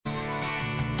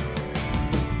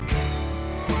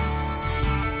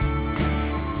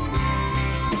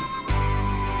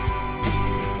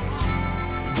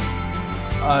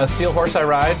Steel Horse I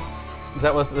Ride. Is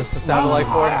that what this sounded like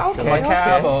for? Okay, My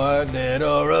cowboy, dead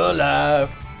or alive.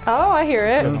 Oh, I hear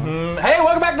it. Hey,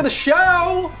 welcome back to the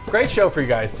show. Great show for you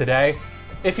guys today.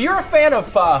 If you're a fan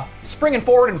of springing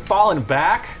forward and falling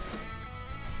back,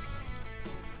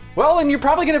 well, then you're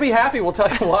probably going to be happy. We'll tell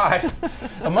you why.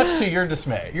 Much to your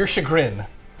dismay, your chagrin.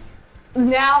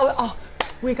 Now,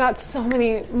 we got so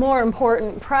many more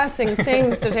important, pressing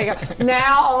things to take up.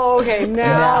 Now you do.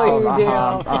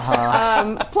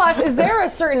 Plus, is there a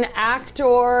certain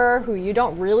actor who you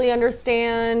don't really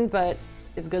understand, but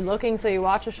is good looking, so you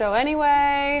watch a show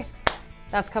anyway?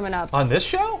 That's coming up. On this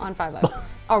show? On 5 Live.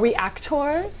 Are we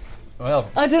actors? Well,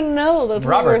 I didn't know that we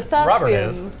were thespians. Robert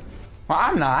is. Well,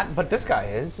 I'm not, but this guy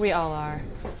is. We all are.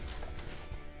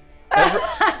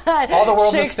 All the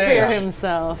world's a Shakespeare stage.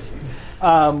 himself.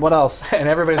 What else? And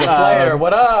everybody's a player.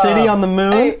 What up? City on the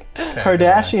Moon. Hey.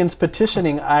 Kardashians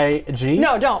petitioning IG.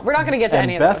 No, don't. We're not going to get to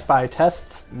any And of Best those. Buy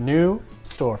tests new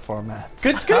store formats.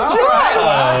 Good job.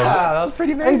 That was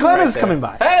pretty amazing. And Glenn right is there. coming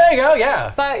by. Hey, there you go.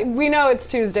 Yeah. But we know it's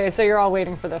Tuesday, so you're all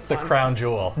waiting for this The one. crown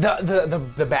jewel.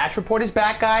 The batch report is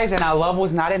back, guys, and Love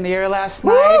was not in the air last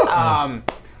night.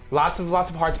 Lots of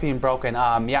hearts being broken.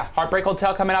 Heartbreak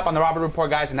Hotel coming up on the Robert Report,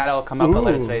 guys, and that'll come up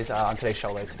later on today's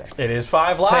show later today. It is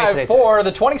 5 Live Today. for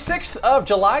the 26th of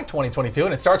July, 2022,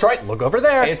 and it starts right. Look over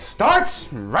there. It starts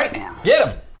right now. Get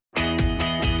him.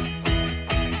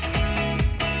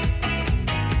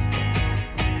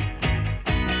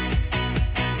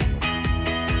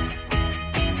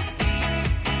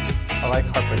 I like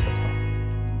Heartbreak Hotel.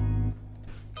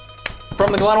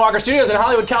 From the Glenn Walker Studios in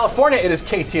Hollywood, California, it is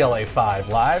KTLA 5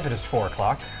 Live. It is 4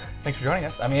 o'clock. Thanks for joining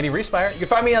us. I'm Andy Reesmeyer. You can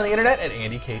find me on the internet at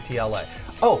AndyKTLA.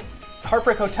 Oh,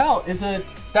 Heartbreak Hotel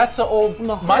that's an old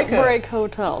Micah. Heartbreak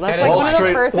Hotel. That's That like is one of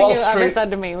the first Wall things you ever Street.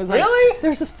 said to me. Was like, Really?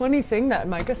 there's this funny thing that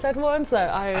Micah said once that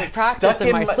I It's practice stuck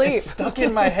in my sleep. It's stuck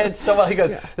in my head so well. He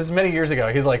goes, this is many years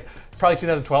ago. He's like, probably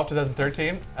 2012,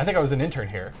 2013. I think I was an intern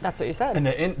here. That's what you said.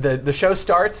 And the show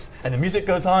starts, and the music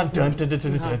goes on. Dun, dun, dun,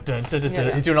 dun, dun, dun, dun, dun,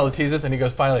 Yeah. He's doing all the teases, and he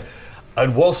goes finally,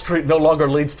 and Wall Street no longer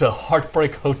leads to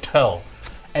Heartbreak Hotel.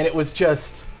 And it was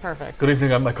just, Perfect. good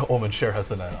evening, I'm Michael Ullman. Cher has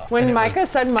the night off. When And it Micah was-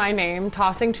 said my name,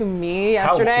 tossing to me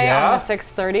yesterday yeah? on the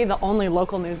 6:30, the only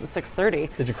local news at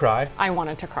 6:30, Did you cry? I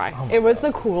wanted to cry. Oh It was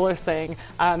the coolest thing.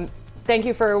 Thank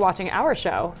you for watching our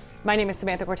show. My name is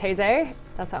Samantha Cortese.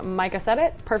 That's how Micah said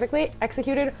it. Perfectly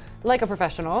executed like a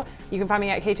professional. You can find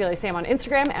me at KTLA Sam on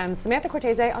Instagram and Samantha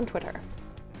Cortese on Twitter.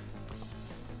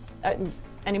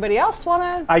 Anybody else want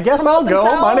to? I guess I'll go.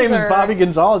 My name is Bobby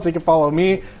Gonzalez. You can follow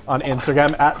me on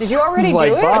Instagram at Did you already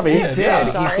like do it? Bobby. Yeah. Yeah,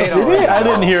 Sorry. he did Did he? I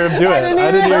didn't hear him do it. I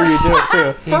didn't hear you do it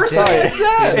too. First thing I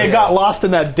said. It got lost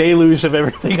in that deluge of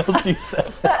everything else you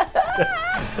said.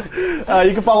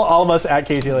 You can follow all of us at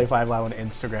KTLA 5 Live on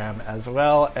Instagram as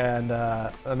well. And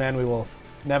man, we will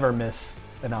never miss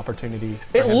an opportunity.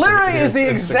 It literally is the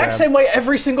exact same way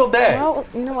every single day. Well,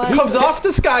 you know what? He comes off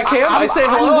the sky cam. I say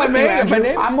hello. with I'm you, my Andrew.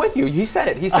 name. I'm with you. He said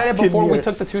it. He said it couldn't before we hear it.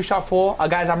 took the 2-shot full.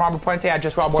 Guys, I'm Robert Puente. I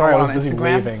just Rob Sorry, I on was busy Instagram.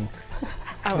 waving.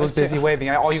 I was busy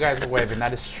waving. All you guys were waving.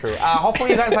 That is true.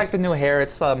 Hopefully you guys like the new hair.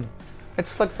 It's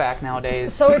slicked back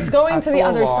nowadays. So it's going It's to a the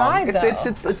little other long. side, though.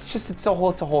 It's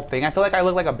a whole thing. I feel like I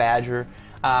look like a badger.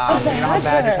 You know how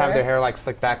badgers have their hair like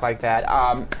slicked back like that.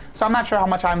 So I'm not sure how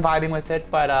much I'm vibing with it,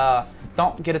 but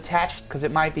don't get attached because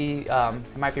it might be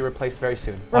replaced very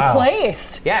soon.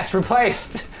 Replaced. Yes,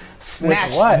 replaced.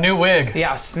 Snatched. what? New wig.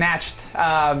 Yeah, snatched.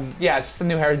 Yeah, it's just a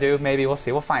new hairdo. Maybe we'll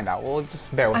see. We'll find out. We'll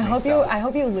just bear with I me.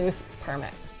 hope you loose perm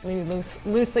it.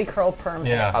 Loosely curl perm.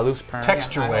 Yeah. A loose perm.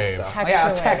 Texture yeah, I hope wave. so. Texture yeah,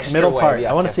 wave. texture Middle wave, part.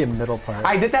 yes, I want to yes. see a middle part.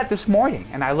 I did that this morning,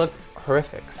 and I look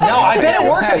horrific. So. No, I bet it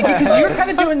worked because you're kind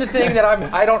of doing the thing that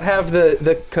I don't have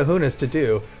the kahunas to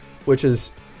do, which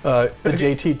is the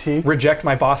JTT. reject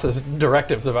my boss's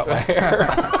directives about my hair.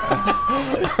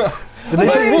 They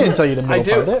didn't tell you to I middle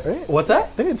do. part it, right? What's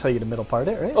that? They didn't tell you to middle part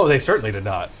it, right? Oh, they certainly did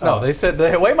not. No, they said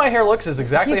the way my hair looks is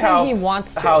exactly He said how he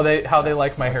wants to. how they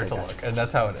like my hair to look, and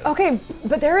that's how it is. Okay,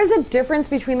 but there is a difference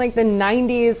between like the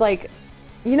 90s, like,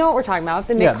 you know what we're talking about?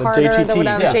 The Nick Yeah, the Carter, the JTT.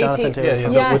 whatever, Yeah, JT. Jonathan Taylor. Yeah,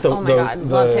 Yes, with oh my God,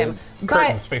 loved him.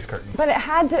 Curtains, face curtains. But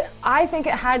I think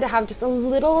it had to have just a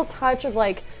little touch of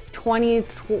like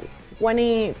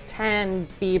 2010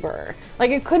 Bieber.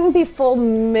 Like it couldn't be full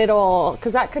middle,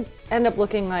 because that could end up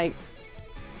looking like,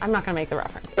 I'm not gonna make the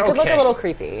reference. It could look Okay. a little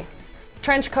creepy.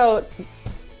 Trench coat,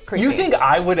 creepy. You think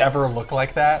I would ever look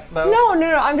like that, though? No,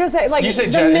 I'm just saying, like, You say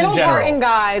the in middle part general. in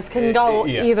guys can go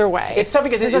Yeah. either way. It's tough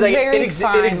because There's it a very it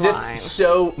fine exists line.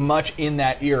 so much in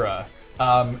that era.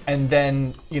 And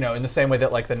then, in the same way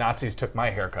that like the Nazis took my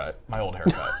haircut, my old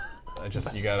haircut.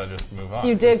 You gotta just move on.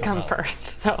 You did Something come else. first,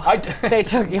 so I- they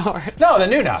took yours. No, the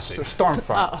new Nazis.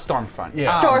 Stormfront. Stormfront.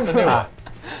 Yeah, Stormfront. the new one.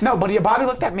 No, but yeah, Bobby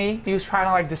looked at me. He was trying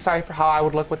to like decipher how I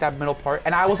would look with that middle part,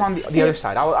 and I was on the other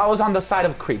side. I was on the side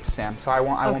of creeps, Sam. So I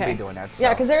won't be doing that. So.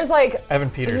 Yeah, because there's like. Evan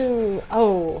Peters. Ooh,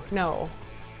 oh no.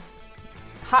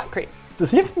 Hot creep. Does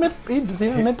he have a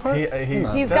mid part?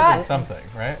 He's does got- something,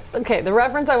 right? Okay, the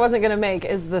reference I wasn't gonna make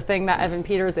is the thing that Evan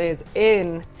Peters is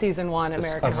in season 1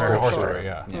 American Horror Story.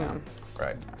 Yeah.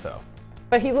 Right. So.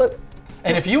 But he looked.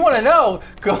 And if you want to know,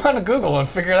 go on to Google and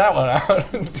figure that one out.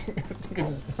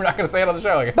 We're not going to say it on the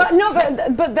show, I guess. But no,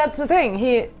 but that's the thing.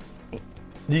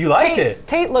 You liked it.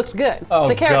 Tate looked good. Oh,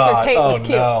 the character God. Tate was Oh, cute.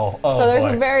 no. Oh, so there's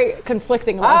boy. a very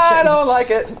conflicting emotion. I don't like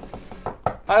it.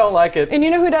 I don't like it. And you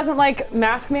know who doesn't like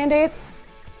mask mandates?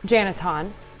 Janice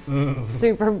Hahn,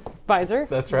 supervisor.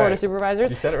 That's Board right. of Supervisors.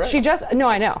 You said it right. She just I know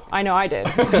I did.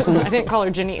 I didn't call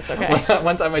her Janice. Okay.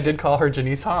 One time I did call her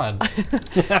Janice Hahn.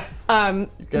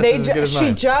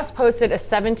 She just posted a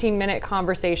 17-minute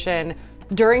conversation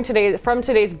from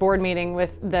today's board meeting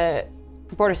with the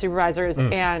Board of Supervisors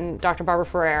and Dr. Barbara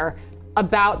Ferrer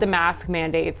about the mask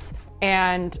mandates.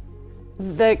 And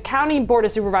the county Board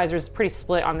of Supervisors is pretty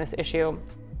split on this issue.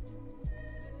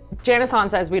 Janice Hahn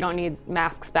says we don't need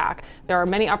masks back. There are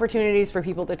many opportunities for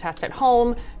people to test at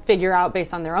home, figure out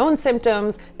based on their own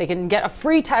symptoms. They can get a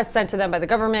free test sent to them by the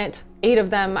government, 8 of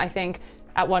them, I think,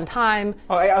 at one time.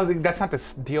 Oh, I was like, that's not the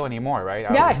deal anymore, right?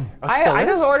 Yeah, I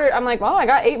just ordered, I'm like, well, I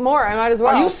got 8 more, I might as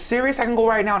well. Are you serious? I can go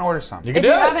right now and order some. You can If do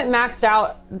you it. haven't maxed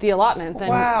out the allotment, then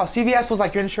Wow, CVS was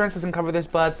like, your insurance doesn't cover this,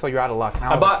 bud, so you're out of luck. And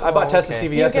I bought tests at okay.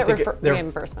 CVS. You I think get they're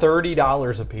reimbursement.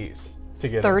 $30 a piece to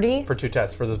get 30? for 2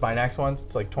 tests. For those Binax ones,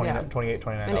 it's like $28,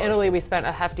 $29. in Italy we spent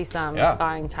a hefty sum Yeah.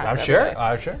 buying tests. I'm every sure. day.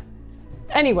 I'm sure.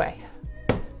 Anyway,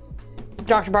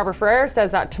 Dr. Barbara Ferrer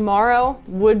says that tomorrow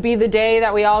would be the day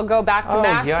that we all go back to Oh,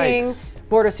 masking. yikes.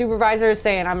 Board of Supervisors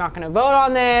saying, I'm not going to vote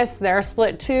on this. They're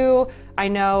split too. I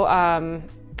know,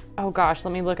 oh gosh,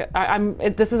 let me look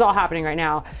at, this is all happening right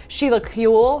now. Sheila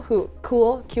Kuehl,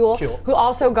 who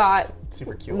also got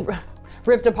Super cute.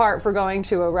 ripped apart for going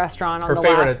to a restaurant on Her the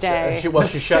favorite. last day. She The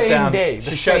shut same down. day, She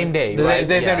the shut- same day, The right,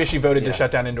 same yeah. day she voted to Yeah.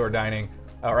 shut down indoor dining,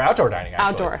 or outdoor dining. Actually.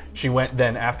 Outdoor. She went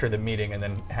then after the meeting and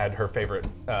then had her favorite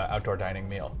outdoor dining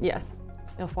meal. Yes.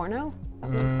 Il Forno? Is that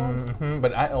what it's called?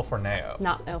 But not El Forneo.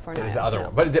 Not Il Forno. It is the other no.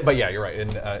 one. But yeah, you're right. In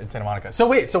Santa Monica. So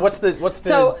wait. So what's the?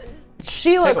 So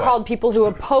Sheila takeaway? called people who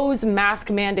oppose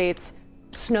mask mandates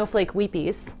snowflake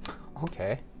weepies.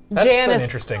 Okay. That's Janice an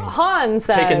interesting. Hahn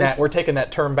says, We're taking that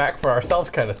term back for ourselves,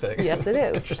 kind of thing. Yes, it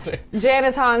is. Interesting.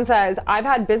 Janice Hahn says, I've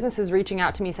had businesses reaching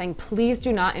out to me saying, please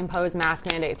do not impose mask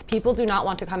mandates. People do not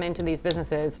want to come into these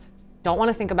businesses, don't want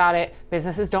to think about it.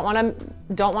 Businesses don't want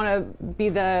to be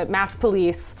the mask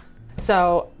police.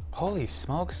 So Holy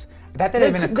smokes. That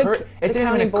didn't even the occur. It didn't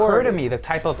county even occur board. to me the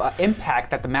type of impact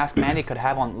that the mask mandate could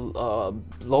have on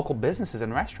local businesses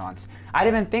and restaurants. I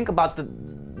didn't even think about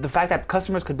the fact that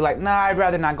customers could be like, nah, I'd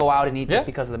rather not go out and eat Yeah. just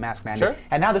because of the mask mandate. Sure.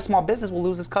 And now the small business will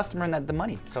lose its customer and the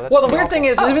money. So that's Well, the pretty weird thing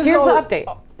awful. is, here's the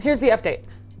update. Here's the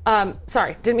update.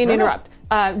 Sorry, didn't mean to No, no. interrupt.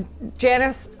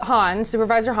 Janice Hahn,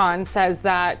 Supervisor Hahn, says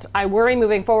that I worry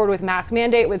moving forward with mask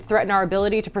mandate would threaten our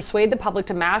ability to persuade the public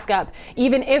to mask up,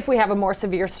 even if we have a more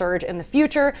severe surge in the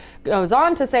future. Goes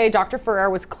on to say Dr. Ferrer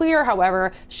was clear,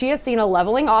 however, she has seen a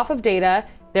leveling off of data.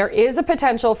 There is a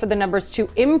potential for the numbers to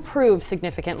improve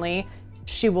significantly.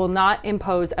 She will not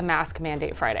impose a mask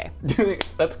mandate Friday.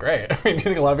 That's great. I mean, do you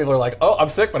think a lot of people are like, oh, I'm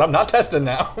sick, but I'm not tested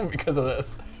now because of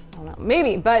this? I don't know,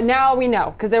 maybe, but now we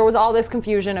know because there was all this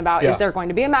confusion about Yeah. is there going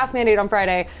to be a mask mandate on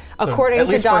Friday? at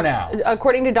least for now.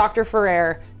 According to Dr.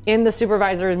 Ferrer in the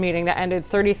supervisors meeting that ended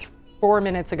 34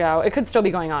 minutes ago, it could still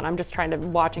be going on. I'm just trying to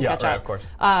watch and Yeah, catch right, up. of course.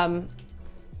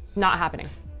 Not happening.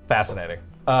 Fascinating.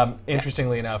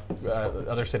 Interestingly enough,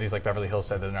 other cities like Beverly Hills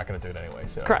said they're not going to do it anyway.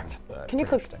 So Correct. Can you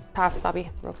click interesting. past Bobby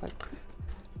real quick?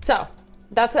 So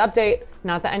that's the update.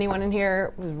 Not that anyone in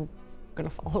here was going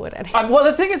to follow it anyway. Well,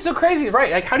 the thing is so crazy,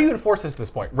 right? Like, how do you enforce this at this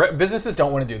point? Businesses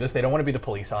don't want to do this. They don't want to be the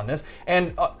police on this.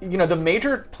 And, the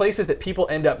major places that people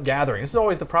end up gathering, this is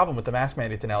always the problem with the mask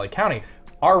mandates in LA County,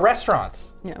 are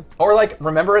restaurants. Yeah. Or like,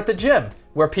 remember at the gym,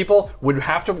 where people would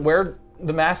have to wear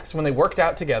the masks when they worked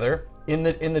out together on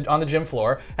the gym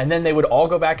floor, and then they would all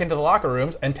go back into the locker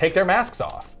rooms and take their masks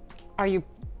off. Are you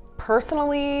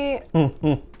personally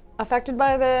affected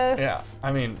by this? Yeah,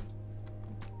 I mean,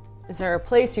 Is there a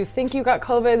place you think you got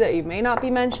COVID that you may not be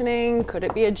mentioning? Could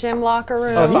it be a gym locker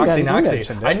room? Foxy you Noxy.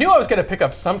 mentioned it. I knew I was going to pick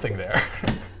up something there.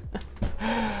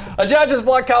 A judge has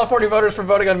blocked California voters from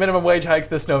voting on minimum wage hikes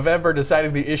this November,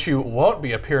 deciding the issue won't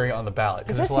be appearing on the ballot.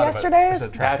 'Cause Is there's this a lot of yesterday's?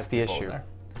 there's attractive That's the people in issue. there.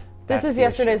 This is the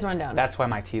yesterday's issue. rundown. That's why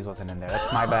my tease wasn't in there.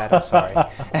 That's my bad. I'm sorry.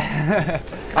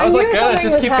 I was like, knew good, something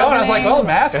just was keep going. I was like, happening. well,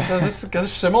 masks. So this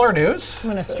is similar news. I'm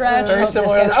gonna stretch. Very hope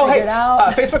similar. This gets Oh, hey, figured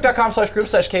out.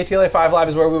 Facebook.com/group/KTLA5Live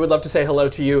is where we would love to say hello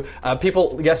to you.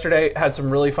 People yesterday had some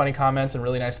really funny comments and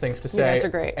really nice things to say. You guys are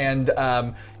great. And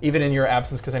even in your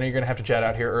absence, because I know you're going to have to jet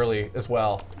out here early as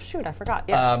well. Shoot, I forgot.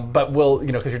 Yes. But we'll,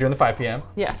 because you're doing the 5 p.m.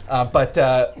 Yes. But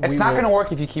It's not going to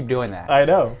work if you keep doing that. I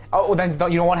know. Oh, well, then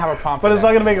you don't want to have a prompt. But for it's that.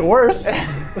 not going to make it worse.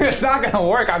 It's not going to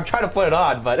work. I'm trying to put it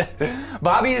on, but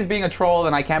Bobby is being a troll,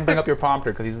 and I can't bring up your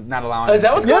prompter because he's not allowing. Is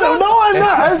that what's going on? No, I'm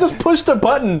not. I just pushed a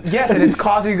button. Yes, and it's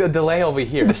causing a delay over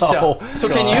here. So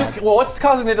Can you? Well, what's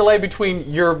causing the delay between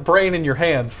your brain and your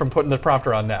hands from putting the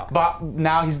prompter on now? But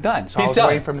now he's done. So He's I was done.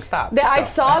 waiting for him to stop. I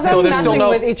saw them So there's still messing no-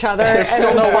 with each other. There's and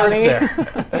still it was no words funny.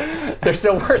 there. There's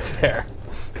still words there.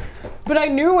 But I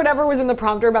knew whatever was in the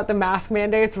prompter about the mask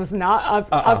mandates was not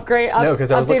upgrade. No, because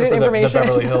I was looking updated for the information.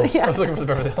 Beverly Hills. Yes. I was looking for the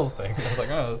Beverly Hills thing. I was like,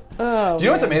 oh. Oh, Do you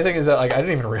know what's man. amazing is that I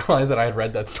didn't even realize that I had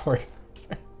read that story.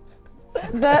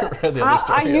 read the other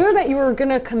story, I knew yes. that you were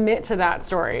gonna commit to that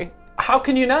story. How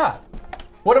can you not?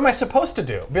 What am I supposed to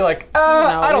do? Be like, No,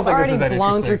 I don't we've think this is already that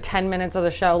blown interesting. through 10 minutes of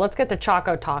the show. Let's get to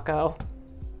Choco Taco.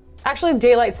 Actually,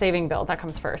 daylight saving bill, that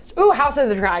comes first. Ooh, House of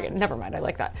the Dragon. Never mind, I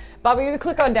like that. Bobby, you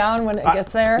click on down when it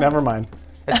gets there. Never mind.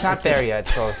 It's not there yet,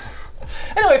 so.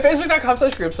 Anyway,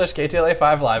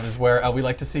 Facebook.com/group/KTLA5Live is where we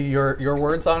like to see your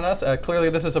words on us. Clearly,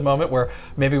 this is a moment where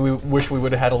maybe we wish we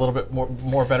would have had a little bit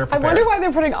more better I prepared. wonder why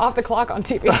they're putting Off the Clock on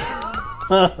TV.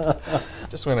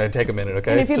 Just going to take a minute,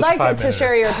 okay? And if you'd Just like 5 to minutes.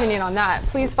 share your opinion on that,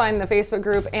 please find the Facebook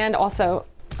group and also,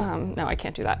 no, I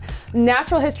can't do that.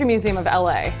 Natural History Museum of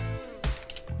LA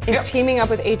is teaming up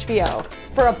with HBO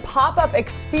for a pop-up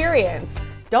experience.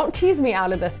 Don't tease me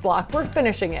out of this block. We're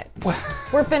finishing it.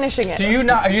 We're finishing it.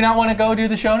 Are you not want to go do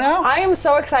the show now? I am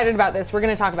so excited about this. We're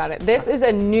going to talk about it. This is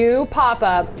a new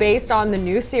pop-up based on the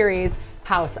new series,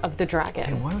 House of the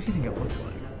Dragon. What do you think it looks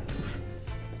like?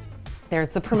 There's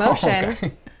the promotion.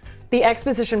 Okay. The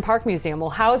Exposition Park Museum will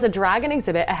house a dragon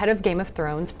exhibit ahead of Game of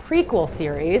Thrones prequel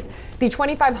series. The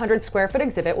 2,500 square foot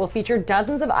exhibit will feature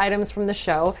dozens of items from the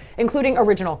show, including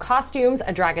original costumes,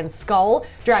 a dragon skull,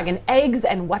 dragon eggs,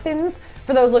 and weapons.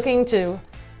 For those looking to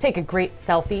take a great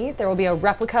selfie, there will be a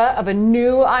replica of a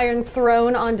new Iron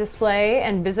Throne on display,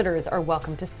 and visitors are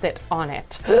welcome to sit on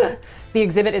it. The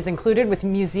exhibit is included with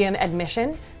museum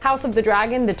admission. House of the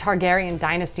Dragon, the Targaryen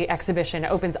Dynasty exhibition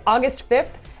opens August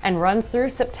 5th and runs through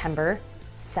September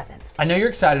 7th. I know you're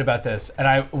excited about this,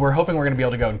 and we're hoping we're going to be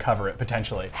able to go and cover it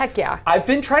potentially. Heck yeah. I've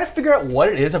been trying to figure out what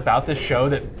it is about this show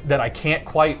that I can't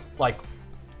quite like.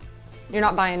 You're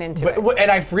not buying into it.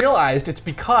 And I've realized it's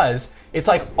because it's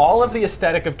like all of the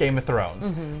aesthetic of Game of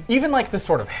Thrones, even like the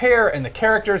sort of hair and the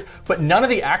characters, but none of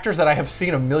the actors that I have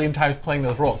seen a million times playing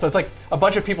those roles. So it's like a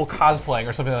bunch of people cosplaying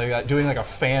or something like that, doing like a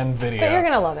fan video. But you're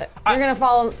gonna love it. You're gonna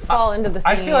fall into the scene.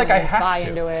 I feel like I and have buy to.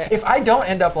 into it. If I don't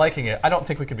end up liking it, I don't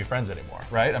think we could be friends anymore,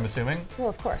 right? I'm assuming. Well,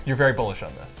 of course. You're very bullish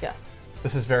on this. Yes.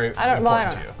 This is very I don't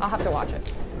important know. to you. I'll have to watch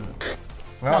it.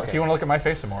 Well, Okay. if you want to look at my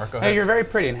face some more, go ahead. Hey, you're very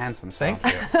pretty and handsome. So. Thank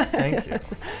you. Thank you.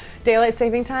 Daylight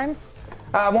saving time?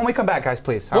 When we come back, guys,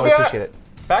 please. I We'll would be appreciate it.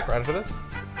 Back right after this.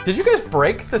 Did you guys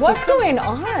break the What's system? going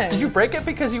on? Did you break it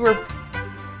because you were...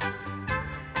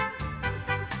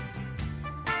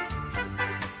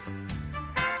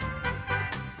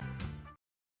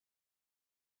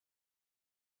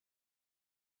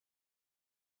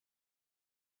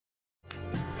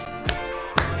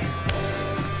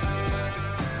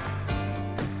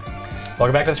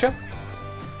 Welcome back to the show.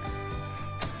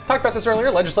 Talked about this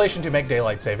earlier. Legislation to make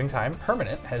daylight saving time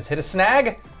permanent has hit a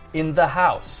snag in the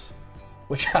House.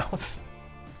 Which house?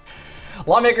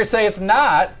 Lawmakers say it's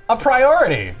not a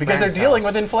priority because they're Rand's dealing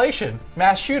house. with inflation,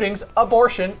 mass shootings,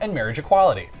 abortion, and marriage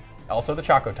equality. Also, the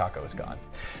Choco Taco is gone.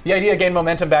 The idea gained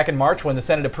momentum back in March when the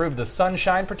Senate approved the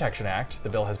Sunshine Protection Act. The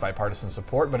bill has bipartisan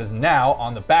support, but is now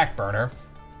on the back burner.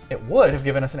 It would have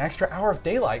given us an extra hour of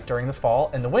daylight during the fall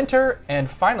and the winter, and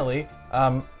finally, I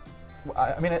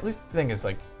mean, at least the thing is,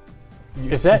 like,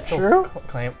 you Is can that still true?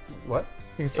 Claim what?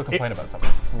 You can still complain about something.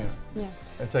 Yeah.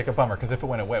 It's like a bummer because if it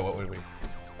went away, what would we?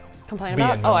 Complain Be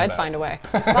about? unknown Oh, I'd about. find a way.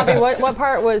 Bobby, what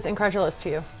part was incredulous to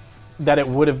you? That it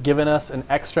would have given us an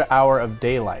extra hour of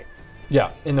daylight.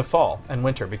 Yeah, in the fall and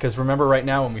winter, because remember right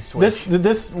now when we switch.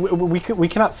 We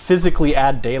cannot physically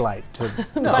add daylight to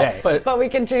the day. but we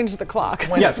can change the clock.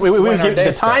 when yes, it's- we when would our give, day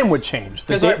the time starts. would change.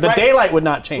 The, 'Cause the right- daylight would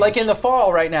not change. Like in the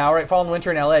fall right now, right? Fall and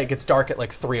winter in LA, it gets dark at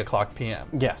like 3 o'clock p.m.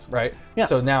 Yes. Right? Yeah.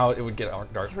 So now it would get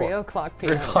dark 3 4 o'clock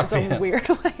p.m. 3 o'clock is a p.m. weird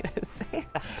way to say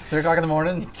that. 3 o'clock in the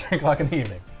morning, 3 o'clock in the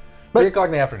evening. 3 o'clock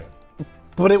in the afternoon.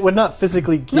 But it would not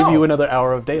physically give No. you another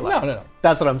hour of daylight. No.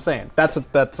 That's what I'm saying. That's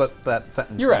what that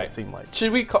sentence You're made right. it seem like.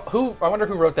 Should we call who? I wonder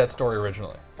who wrote that story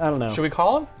originally. I don't know. Should we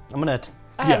call him? I'm gonna.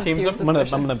 I have a teams few up. I'm gonna.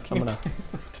 suspicions.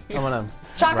 I'm gonna.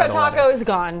 Choco write a letter. Taco is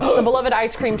gone. The beloved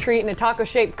ice cream treat in a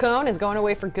taco-shaped cone is going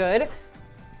away for good.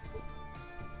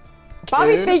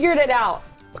 Bobby Dude. figured it out.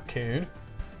 Coon.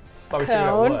 Bobby figured out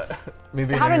Cone. what?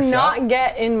 Maybe How to in your not shot?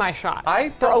 get in my shot I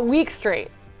for a thought- week straight.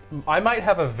 I might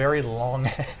have a very long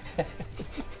head.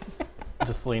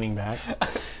 Just leaning back.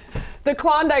 The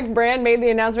Klondike brand made the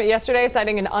announcement yesterday,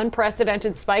 citing an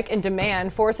unprecedented spike in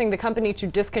demand, forcing the company to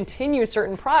discontinue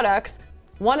certain products,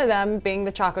 one of them being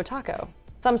the Choco Taco.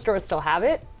 Some stores still have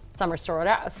it, some are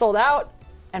sold out,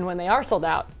 and when they are sold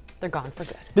out, they're gone for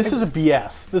good. This is a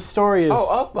BS. This story is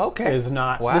okay. is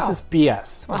not. Wow. This is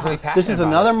BS. I was really This passionate is about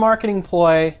another it. marketing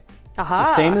ploy. Aha.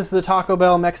 The same as the Taco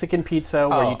Bell Mexican pizza,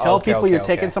 where you tell people you're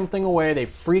taking okay. something away, they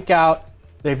freak out.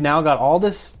 They've now got all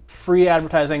this free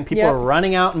advertising. People Yep. are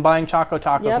running out and buying Choco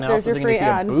Tacos Yep, now, there's so your they're going to free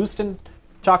see ad. a boost in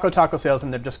Choco Taco sales,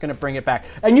 and they're just going to bring it back.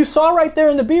 And you saw right there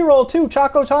in the B-roll too,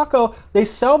 Choco Taco. They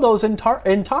sell those in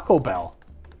Taco Bell.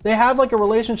 They have like a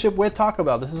relationship with Taco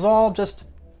Bell. This is all just.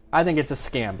 I think it's a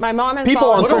scam. My mom has people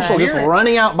on followed social her just weird-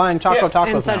 running out buying Choco Yeah,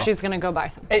 Tacos and said now. she's gonna go buy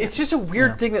some. It's just a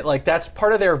weird thing that like that's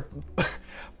part of their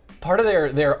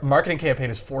their marketing campaign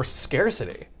is forced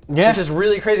scarcity. Yeah. Which is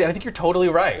really crazy. And I think you're totally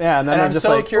right. Yeah, and then they're I'm just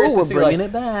so like, curious "Oh, to we're see bringing like,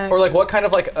 it back." or like what kind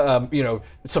of like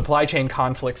supply chain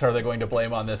conflicts are they going to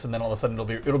blame on this, and then all of a sudden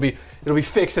it'll be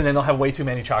fixed, and then they'll have way too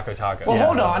many Choco Tacos. Well,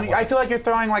 hold on. I feel like you're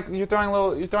throwing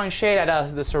shade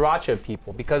at the sriracha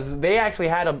people, because they actually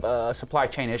had a supply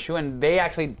chain issue, and they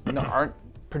actually aren't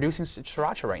producing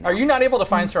sriracha right now. Are you not able to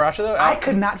find sriracha though? I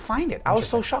could not find it. I was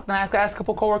so shocked. And I asked a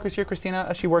couple coworkers here.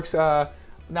 Christina, she works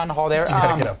down the hall there. You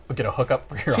gotta get a hookup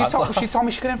for your hot sauce. She told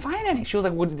me she couldn't find any. She was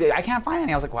like, I can't find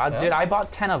any. I was like, well, dude, I bought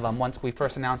 10 of them once we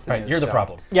first announced the Right, news, you're the so.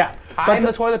 problem. Yeah, I'm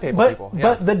the toilet paper people. Yeah.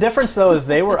 But the difference though is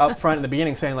they were upfront in the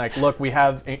beginning saying like, look, we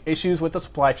have issues with the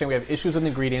supply chain, we have issues with the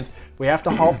ingredients, we have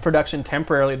to halt production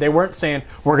temporarily. They weren't saying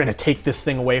we're going to take this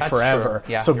thing away forever.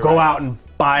 true. Yeah, so you're go right. out and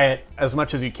buy it as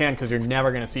much as you can because you're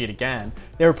never going to see it again.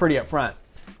 They were pretty upfront.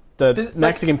 The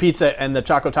Mexican pizza and the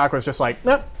Choco Taco is just like,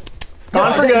 nope.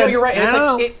 Gone for good. No, you're right. And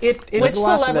No. it's like it Which was the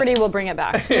last of celebrity it. will bring it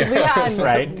back? Because we had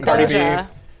Right, Cardi B. Doja.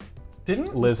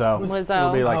 didn't Lizzo. Lizzo.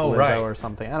 It'll be like Oh, Lizzo right. or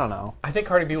something. I don't know. I think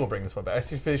Cardi B will bring this one back. I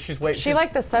see she's waiting. She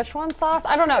liked the Szechuan sauce.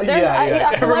 I don't know. There's Yeah,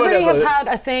 yeah. a celebrity Everyone has has a- had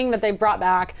a thing that they brought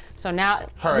back. So now,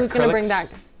 Her who's going to bring acrylics? back?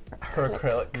 her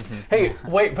acrylics. Hey,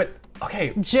 wait, but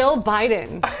okay. Jill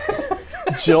Biden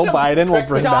Jill Biden will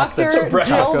bring back the Dr. Jill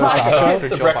Choco Biden. Taco.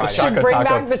 The breakfast Should Choco bring Taco.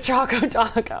 back the Choco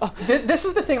Taco This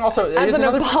is the thing. Also, as is an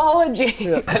another apology.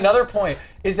 another point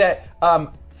is that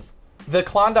the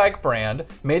Klondike brand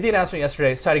made the announcement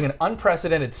yesterday, citing an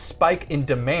unprecedented spike in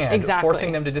demand, Exactly.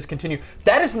 forcing them to discontinue.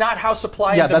 That is not how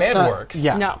supply Yeah, and that's demand not. works.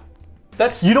 Yeah. No.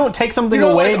 That's You don't take something you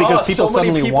know, away like, because people so many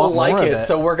suddenly people want like more it, of it.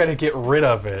 so we're gonna get rid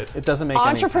of it. It doesn't make any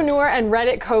Entrepreneur sense. and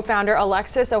Reddit co-founder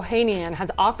Alexis Ohanian has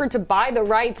offered to buy the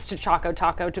rights to Choco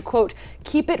Taco to, quote,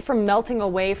 keep it from melting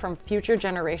away from future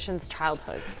generations'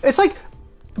 childhoods. It's like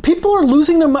people are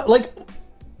losing their mind. Like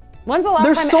When's the last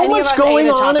there's time so any of much us going ate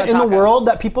a on Choco in the Taco? world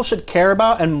that people should care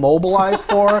about and mobilize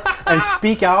for and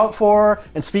speak out for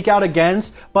and speak out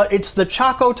against. But it's the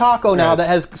Choco Taco now Right. that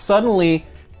has suddenly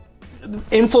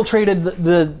infiltrated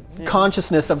the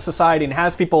consciousness of society and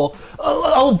has people,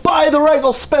 I'll buy the rights,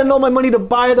 I'll spend all my money to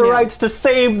buy the Yeah. rights to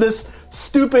save this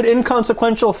stupid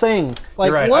inconsequential thing. Like,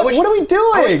 You're right. what are we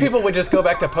doing? I wish people would just go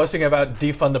back to posting about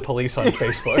defund the police on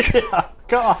Facebook.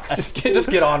 God. just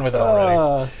get on with it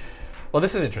already. Well,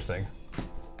 this is interesting.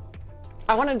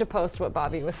 I wanted to post what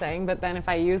Bobby was saying, but then if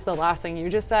I use the last thing you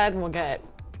just said, we'll get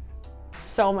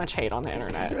so much hate on the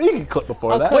internet. You can clip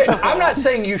before that. Wait, I'm not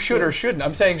saying you should or shouldn't.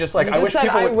 I'm saying just like You I just wish said,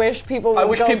 people I would. wish people would I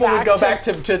wish go people would back go to- back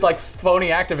to like phony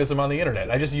activism on the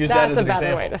internet. I just use that That's as a an better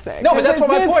example. way to say it. No, but that's what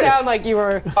my It point did is. sound like you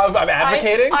were. I'm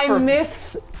advocating. I for,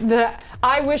 miss the.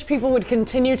 I wish people would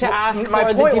continue to ask my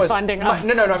for the point was defunding my, of.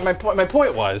 no. My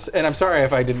point was, and I'm sorry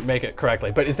if I didn't make it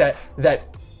correctly, but is that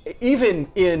even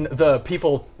in the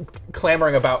people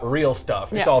clamoring about real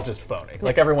stuff, it's Yeah. all just phony.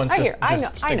 Like everyone's I just, hear- I just know,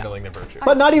 I know. signaling their virtue.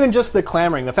 But not even just the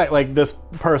clamoring. The fact, like this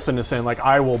person is saying, like,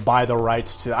 I will buy the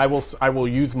rights to. I will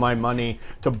use my money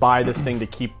to buy this thing to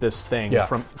keep this thing Yeah.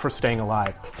 for staying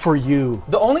alive for you.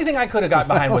 The only thing I could have got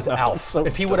behind was Alf. So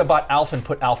If he would have bought Alf and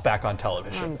put Alf back on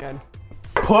television. I'm good.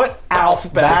 Put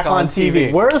Alf back on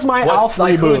TV. Where's my Alf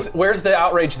like, reboot? where's the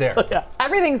outrage there?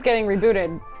 Everything's getting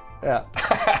rebooted. Yeah.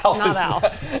 Alf Not is-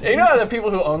 Alf. You know the people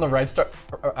who own the rights to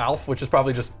Alf, which is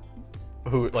probably just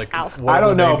Who like? Alf. What, I don't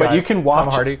the know, main but guy? you can Tom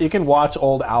watch Hardy. you can watch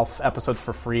old Alf episodes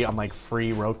for free on like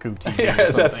free Roku TV. Yeah,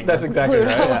 or something. that's exactly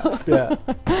right. Pluto. Yeah.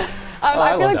 yeah. I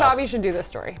feel love like Alf. Bobby should do this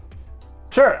story.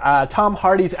 Sure. Tom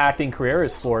Hardy's acting career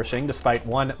is flourishing despite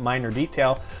one minor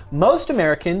detail. Most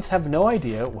Americans have no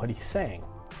idea what he's saying.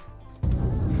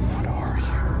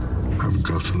 I've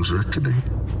gotten reckoning.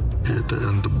 At the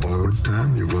end of borrowed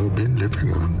time you've all been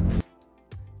living on.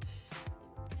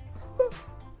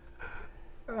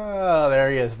 Oh,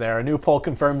 there he is there. A new poll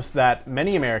confirms that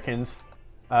many Americans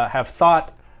have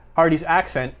thought Hardy's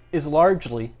accent is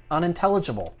largely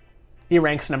unintelligible. He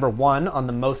ranks number 1 on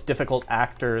the most difficult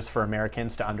actors for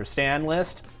Americans to understand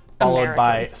list, followed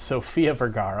by Americans. Sofia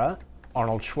Vergara,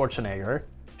 Arnold Schwarzenegger,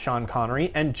 Sean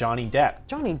Connery, and Johnny Depp.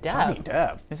 Johnny Depp. Johnny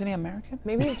Depp. Isn't he American?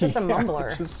 Maybe he's just a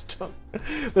mumbler.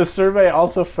 The survey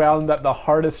also found that the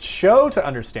hardest show to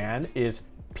understand is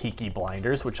Peaky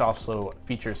Blinders, which also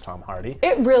features Tom Hardy.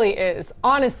 It really is.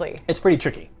 Honestly, It's pretty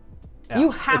tricky. Yeah.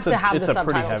 You have to have it's the a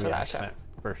pretty subtitles heavy for that show. accent,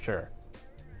 for sure.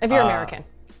 if you're American.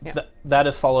 Yeah. That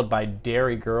is followed by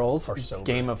Dairy Girls, Sober.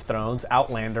 Game of Thrones,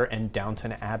 Outlander, and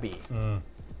Downton Abbey.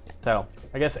 So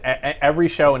I guess every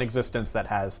show in existence that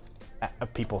has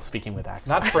people speaking with accents.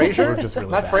 Not Frasier. We're just really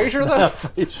Not bad. Frasier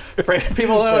though.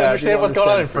 People don't Yeah, understand people what's going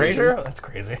on in understand Frasier. Frasier. That's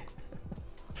crazy.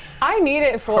 I need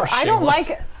it for. Or I don't Shameless.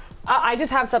 like. I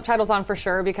just have subtitles on for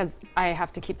sure because I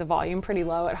have to keep the volume pretty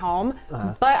low at home.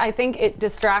 But I think it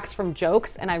distracts from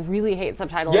jokes, and I really hate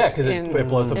subtitles. Yeah, 'cause it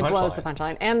blows the It blows punchline. the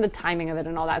punchline and the timing of it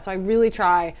and all that. So I really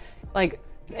try, like,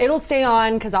 it'll stay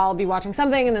on because I'll be watching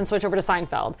something and then switch over to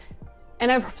Seinfeld.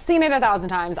 And I've seen it 1,000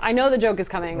 times. I know the joke is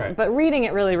coming, Right. but reading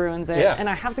it really ruins it. Yeah. And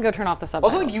I have to go turn off the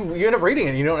subtitles. Also, like you end up reading it,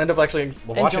 and you don't end up actually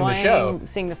watching the show. Enjoying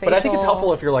seeing the But I think it's facial.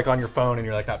 helpful if you're like on your phone and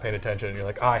you're like not paying attention, and you're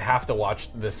like, oh, I have to watch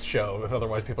this show, if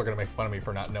otherwise people are gonna make fun of me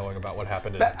for not knowing about what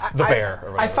happened in The Bear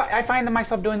or whatever. I find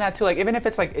myself doing that too. Like even if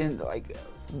it's like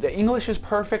the English is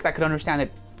perfect, I could understand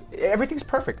it. Everything's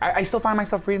perfect. I still find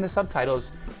myself reading the subtitles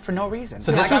for no reason.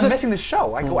 So Like, this was I'm a- missing the show.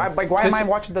 Like why am I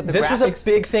watching the This graphics? was a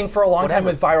big thing for a long time whatever.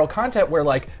 with viral content where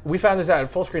like we found this out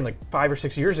at full screen like 5 or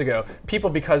 6 years ago. People,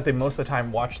 because they most of the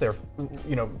time watch their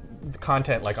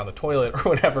content like on the toilet or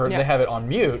whatever, Yeah. they have it on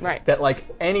mute. Right. That like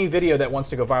any video that wants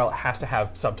to go viral has to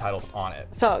have subtitles on it.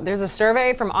 So there's a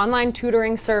survey from online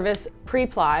tutoring service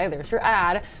Preply, there's your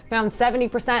ad, found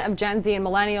 70% of Gen Z and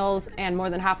millennials and more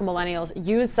than half of millennials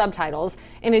use subtitles.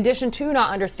 In addition to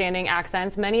not understanding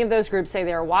accents, many of those groups say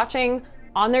they are watching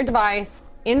on their device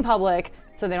in public,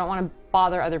 so they don't want to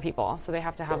bother other people, so they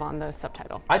have to have on the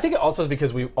subtitle. I think it also is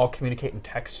because we all communicate in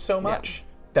text so much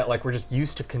that like we're just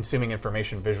used to consuming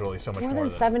information visually so much more. More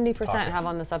than than 70% talking. have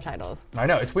on the subtitles. I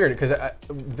know, it's weird because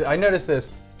I noticed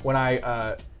this when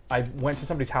I went to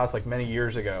somebody's house like many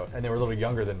years ago, and they were a little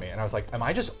younger than me, and I was like, am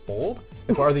I just old?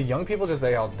 Like, are the young people just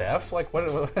they all deaf? Like, what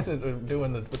is it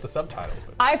doing with the subtitles?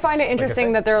 But I find it thing.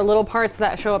 interesting that there are little parts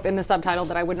that show up in the subtitle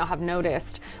that I would not have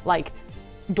noticed, like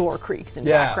door creaks in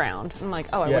Yeah. background. I'm like,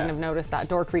 oh, I Yeah. wouldn't have noticed that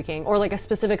door creaking. Or like a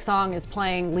specific song is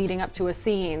playing leading up to a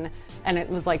scene, and it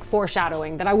was like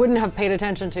foreshadowing that I wouldn't have paid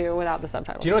attention to without the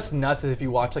subtitles. Do you know what's nuts is if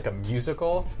you watch like a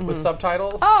musical with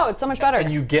subtitles, Oh, it's so much better. and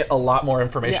you get a lot more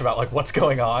information Yeah. about like what's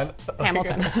going on.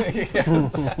 Hamilton.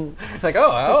 Yes. Like,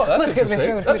 oh, that's Look at me.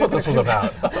 interesting. That's what this was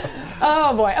about.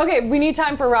 Oh boy. Okay, we need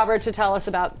time for Robert to tell us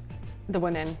about the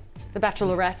women, the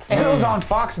bachelorettes. And it was on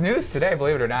Fox News today,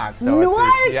 believe it or not. So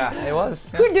What? yeah, it was.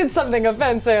 Yeah. Who did something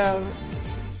offensive?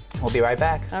 We'll be right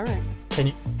back. All right. Can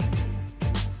you?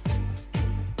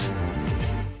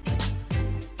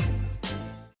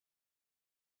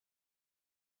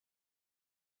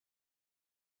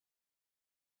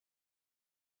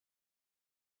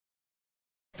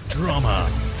 Drama,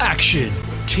 action,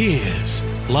 tears.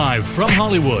 Live from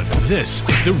Hollywood, this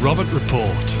is The Robert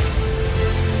Report.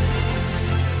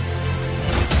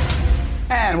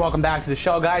 And welcome back to the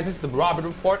show, guys. This is the Robert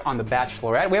Report on The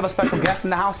Bachelorette. We have a special guest in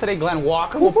the house today, Glenn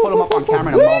Walker. We'll put him up on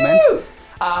camera in a moment.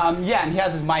 Yeah, and he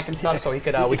has his mic and stuff, so he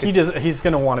could. He's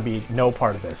going to want to be no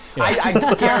part of this. I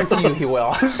guarantee you he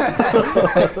will.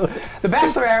 The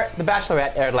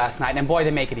Bachelorette aired last night, and boy,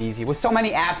 they make it easy. With so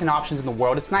many apps and options in the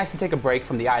world, it's nice to take a break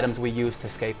from the items we use to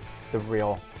escape the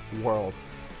real world.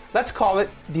 Let's call it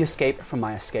the escape from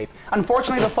my escape.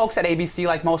 Unfortunately, the folks at ABC,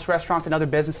 like most restaurants and other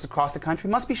businesses across the country,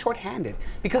 must be shorthanded.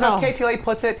 Because as KTLA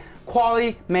puts it,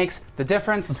 quality makes the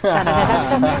difference.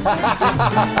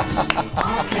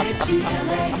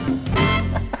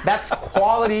 That's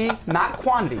quality, not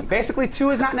quantity. Basically, 2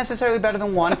 is not necessarily better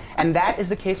than 1, and that is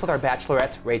the case with our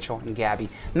bachelorettes, Rachel and Gabby.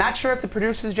 Not sure if the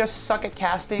producers just suck at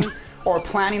casting, or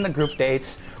planning the group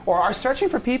dates, or are searching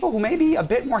for people who may be a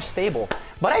bit more stable.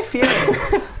 But I fear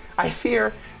I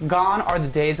fear gone are the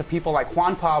days of people like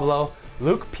Juan Pablo,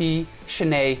 Luke P,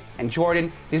 Shanae, and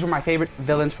Jordan. These were my favorite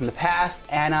villains from the past,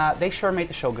 and they sure made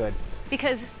the show good.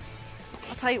 Because,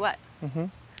 I'll tell you what,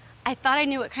 I thought I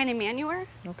knew what kind of man you were.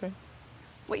 Okay.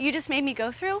 What you just made me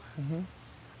go through,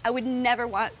 I would never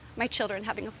want my children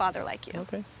having a father like you.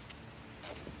 Okay.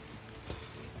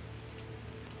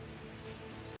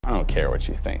 I don't care what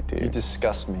you think, dude. You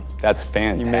disgust me. That's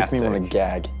fantastic. You make me want to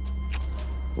gag.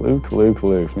 Luke,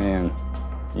 man.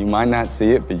 You might not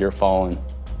see it, but you're falling.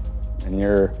 And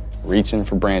you're reaching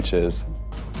for branches.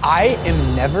 I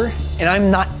am never, and I'm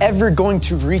not ever going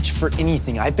to reach for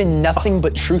anything. I've been nothing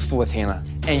but truthful with Hannah.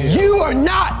 And you are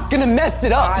not gonna mess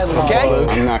it up, okay?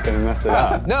 I'm not gonna mess it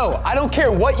up. No, I don't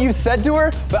care what you said to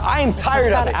her, but I am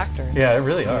tired of it. Actors. Yeah, they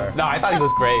really are. No, I thought he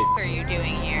was great. What are you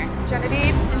doing here?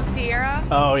 Genevieve and Sierra,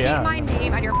 Oh, yeah. keep my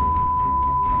name on your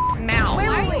mouth. Why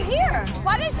are you here?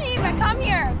 Why did she even come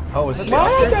here? Oh, is this the Why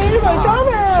Oscars? did they even come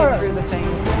She here? threw the thing.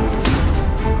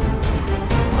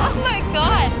 Oh my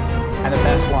God. And the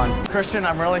best one. Christian,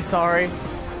 I'm really sorry.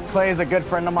 Clay is a good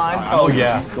friend of mine. Oh,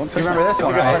 yeah. Do you remember this? He's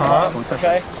a good friend of mine.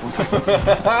 Okay?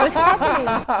 What's happening?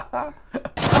 No,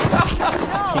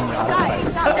 guys,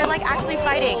 stop. They're like actually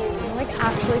fighting. They're like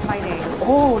actually fighting.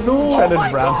 Oh, no. Shredded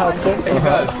roundhouse kick.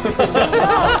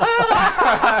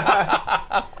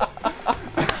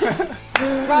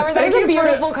 Robert, that was a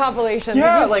beautiful compilation.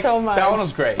 Yeah, Thank you like, so much. That one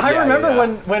was great. I Yeah, remember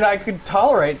yeah. when I could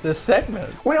tolerate this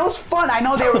segment. When it was fun, I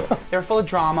know they were full of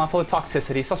drama, full of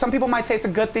toxicity. So some people might say it's a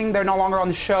good thing they're no longer on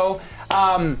the show.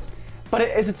 But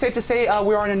is it safe to say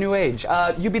we are in a new age?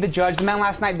 You be the judge. The men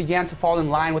last night began to fall in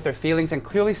line with their feelings and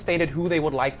clearly stated who they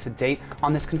would like to date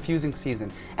on this confusing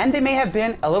season. And they may have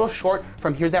been a little short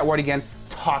from, here's that word again,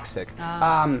 toxic.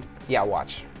 Yeah,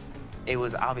 watch. It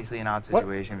was obviously an odd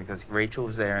situation because Rachel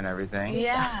was there and everything.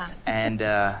 Yeah. And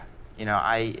you know,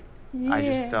 I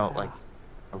just felt like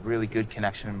a really good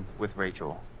connection with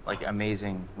Rachel, like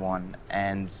amazing one.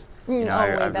 And you know,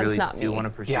 I really do want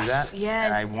to pursue that. Yes.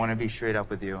 And I want to be straight up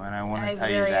with you, and I want to tell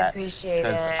really you that appreciate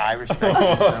because it. I respect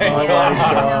you so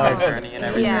much, your journey and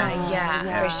everything.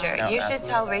 Yeah, for sure. No, You should absolutely.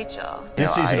 tell Rachel.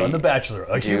 This season on The Bachelor,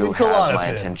 a human My Klonopin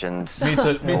intentions meets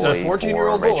a fully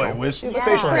 14-year-old for boy Rachel. with Yeah.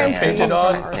 facial hair And painted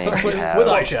on I think you with have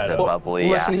eyeshadow. the bubbly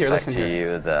Listen here, aspect listen to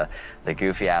here. you, the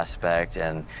goofy aspect,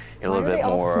 and you're a Why little are bit they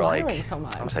all more like smiling so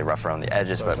much? I'm gonna say rough around the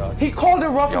edges, but He called it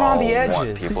rough around the y'all want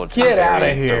edges. people to Get be outta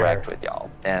very here. direct with y'all,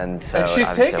 and so And she's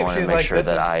obviously taken- I want she's to make like, sure this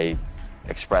that is- I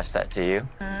express that to you.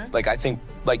 Like, I think,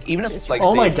 like, even if, like,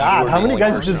 Oh say my if you God, were how the many only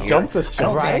guys person just here, dumped this I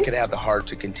don't show? think I Right? could have the heart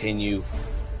to continue,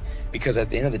 because at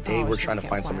the end of the day, we're trying to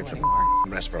find something for the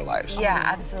rest of our lives. Yeah,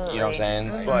 absolutely. You know what I'm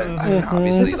saying? But I mean,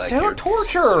 obviously, This is like, Taylor you're-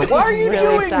 torture. Why are you really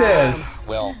doing sad. this?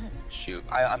 Well, shoot,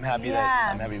 I'm happy Yeah. that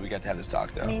I'm happy we got to have this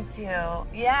talk, though. Me too. All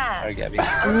Yeah. right, Gabby.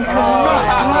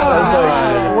 It's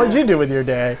like, what'd you do with your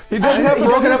day? He doesn't have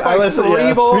broken up by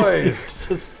three boys.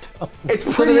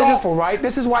 It's pretty awful, right?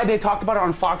 This is why they talked about it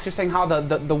on Fox. They're saying how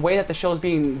the way that the show is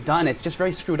being done, it's just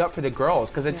very screwed up for the girls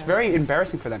because it's very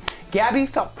embarrassing for them. Gabby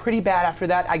felt pretty bad after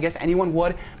that. I guess anyone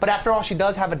would. But after all, she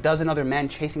does have a dozen other men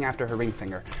chasing after her ring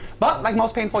finger. But like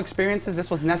most painful experiences,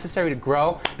 this was necessary to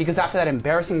grow because after that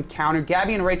embarrassing encounter,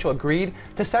 Gabby and Rachel agreed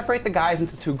to separate the guys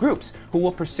into two groups who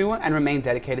will pursue and remain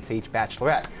dedicated to each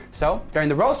bachelorette. So during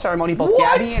the rose ceremony, both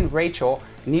Gabby and Rachel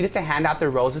needed to hand out their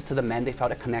roses to the men they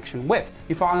felt a connection with.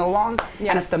 You following along? Yes.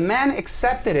 And if the men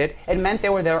accepted it, it meant they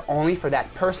were there only for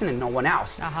that person and no one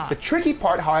else. The tricky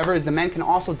part, however, is the men can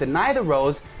also deny the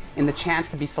rose in the chance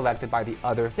to be selected by the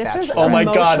other This is bachelor. Oh my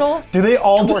God. emotional Do they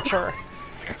all torture.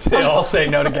 They all say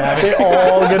no to Gabby. They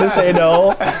all gonna say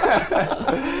no?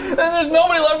 And there's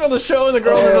nobody left on the show, and the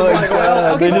girls are just like,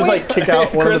 well, they but just wait. like kick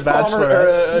out one Chris of the Palmer,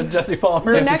 bachelorettes. Jesse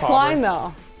Palmer. The next line,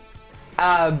 though.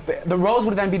 The rose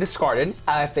would then be discarded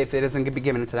if it doesn't be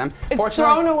given to them. It's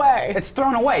Fortunately- thrown away. It's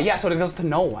thrown away, yeah, so it goes to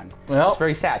no one. Well. It's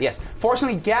very sad, yes.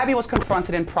 Fortunately, Gabby was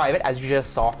confronted in private, as you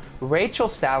just saw. Rachel,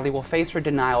 sadly, will face her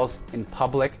denials in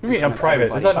public. You mean in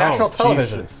private? Is that national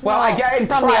television? Well, I get in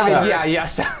From the private, others. yeah,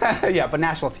 yes. Yeah, but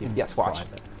national TV, yes, watch.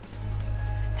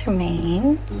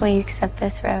 Tremaine, will you accept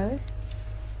this rose?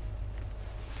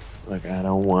 Look, I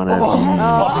don't want to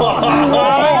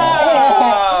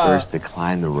first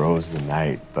decline the rose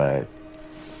tonight, but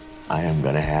I am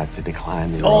gonna have to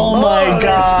decline the rose. Oh my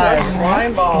God.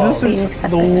 Slime ball. This is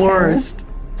the worst.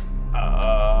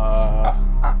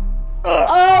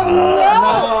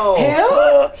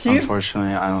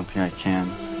 Unfortunately, I don't think I can.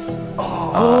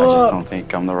 I just don't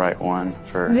think I'm the right one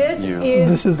for you.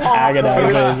 This is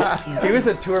agonizing. He was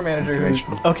the tour manager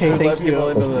who Okay, let thank people you.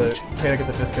 into the Panic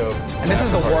at the Disco. And this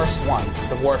is the worst one,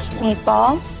 the worst one.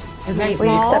 Meatball, His name's will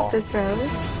you Meatball. accept this rose?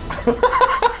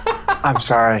 I'm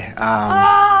sorry.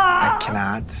 I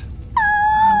cannot.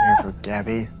 I'm here for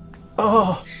Gabby.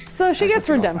 Oh. So she gets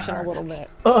redemption a little bit.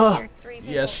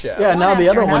 Yes, chef. Yeah, now the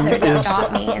other one to is.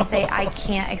 stop me and say I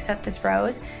can't accept this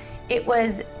rose. It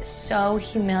was so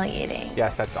humiliating.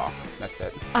 Yes, that's all. That's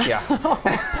it. Yeah.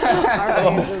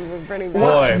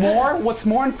 What's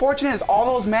more unfortunate is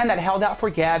all those men that held out for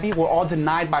Gabby were all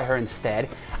denied by her instead.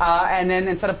 And then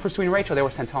instead of pursuing Rachel, they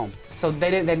were sent home. So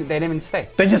they didn't even stay.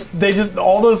 They just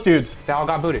all those dudes. They all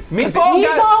got booted.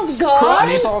 Meatball's gone?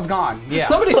 Meatball's gone. Yeah.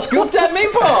 Somebody scooped that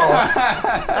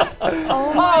meatball.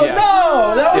 Oh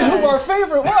no, that was who our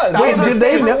favorite was.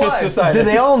 Wait, did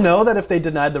they all know that if they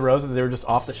denied the rose that they were just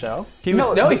off the show? He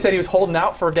said he was holding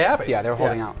out for Gabby. Yeah, they were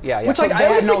holding out. Yeah, yeah. Which, So like, they I had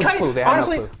always no think clue. They kind had of,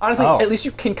 no clue. honestly, Oh. at least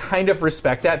you can kind of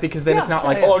respect that because then it's not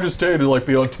like, oh, I just stayed to like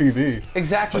be on TV.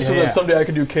 Exactly. Just so that someday I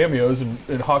can do cameos and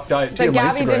Hawk Diet But on my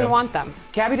Gabby Instagram. didn't want them.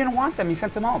 Gabby didn't want them. He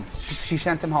sent them home. She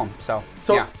sent him home. So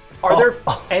yeah. Are there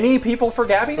any people for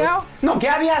Gabby now? No,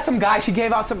 Gabby has some guy. She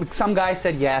gave out some guy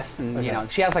said yes, and you know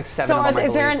she has like 7 So of them.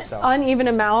 is there an uneven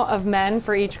amount of men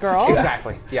for each girl?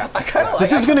 Exactly. Yeah. I kind of like.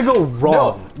 This is gonna go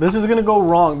wrong. This is gonna go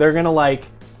wrong. They're gonna like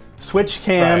switch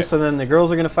camps, Right. and then the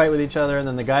girls are gonna fight with each other, and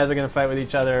then the guys are gonna fight with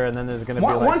each other, and then there's gonna be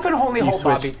like One can only you hope,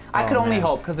 switch- Bobby. I could Oh, only man.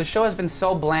 hope because the show has been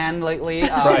so bland lately.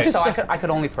 Right. So I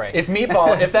could only pray. If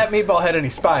that meatball had any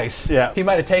spice, he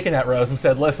might have taken that rose and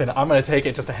said, "Listen, I'm going to take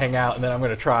it just to hang out, and then I'm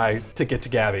going to try to get to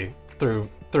Gabby through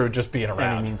just being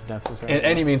around." Any means necessary.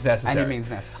 Any means necessary. Any means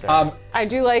necessary. I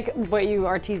do like what you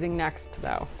are teasing next,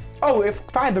 though. Oh,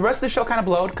 fine. The rest of the show kind of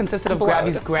blowed. Consisted of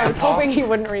Gabby's grandpa. I was hoping he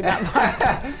wouldn't read that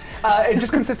part. It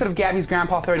just consisted of Gabby's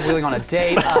grandpa third wheeling on a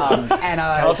date.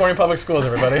 California Public Schools,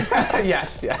 everybody.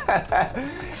 Yes, yeah.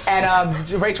 And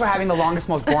Rachel having the longest,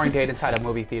 most boring date inside a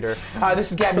movie theater.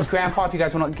 This is Gabby's grandpa. If you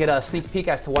guys want to get a sneak peek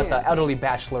as to what the elderly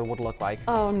bachelor would look like.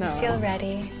 Oh no. Feel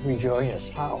ready. Rejoice.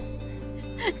 How?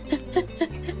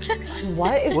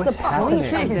 What is What's the point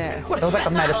happening? of this? It was like a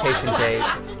meditation date.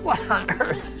 What on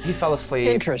earth? He fell asleep.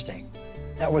 Interesting.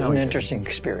 That was an interesting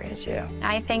experience, yeah.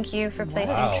 I thank you for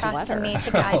placing Wow. trust in me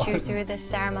to guide you through this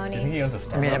ceremony. He owns a I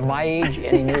startup. mean, at my age,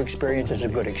 any new experience is a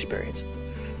good experience.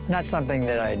 Not something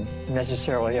that I'd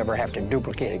necessarily ever have to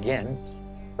duplicate again.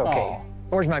 Okay.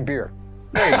 Where's my beer?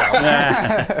 There you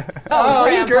go. Oh,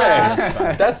 he's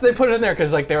Grandpa. great. They put it in there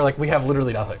because like they were like, we have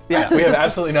literally nothing. Yeah. We have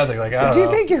absolutely nothing. Like I don't Do you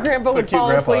know. think your grandpa would Put cute fall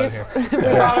grandpa in asleep here. if we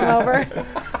brought him over?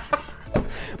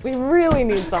 We really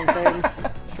need something.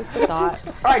 Just a thought.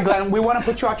 All right, Glenn, we want to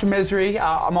put you out your misery.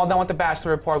 I'm all done with the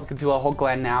Bachelor report. We could do a whole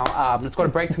Glenn now. Let's go to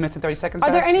break. 2 minutes and 30 seconds.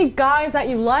 Are there guys. any guys that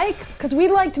you like? Because we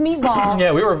liked Meatball.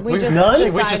 Yeah, we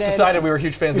just decided we were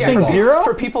huge fans. You of think Meatball. 0?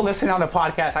 For people listening on the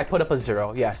podcast, I put up a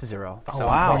 0. Yes, 0. Oh,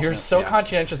 wow, you're so Yeah.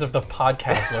 conscientious of the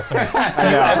podcast listeners. Do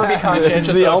you ever be conscientious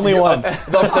It's the of only one. of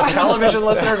the television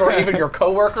listeners or even your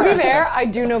coworkers? To be fair, I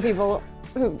do know people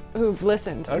who've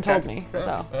listened and told me.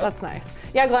 So that's nice.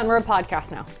 Yeah, Glenn, we're a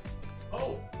podcast now.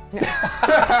 Oh.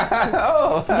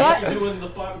 Oh. What? You're doing the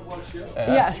 5 o'clock show.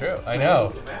 Yeah, Yes. that's true. I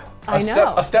know. I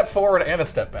know. A step forward and a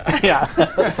step back. Yeah,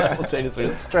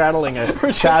 simultaneously straddling a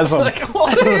chasm. Like,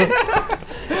 what? a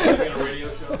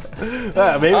radio show. Maybe. Oh,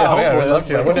 hopefully, yeah, we'd love that's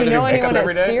to. like- Wouldn't If you have to know do makeup anyone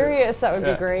every that's day? serious, that would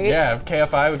be great. Yeah, if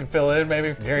KFI, we could fill in,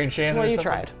 maybe Gary and Shannon. Well, or you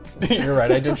something. tried. You're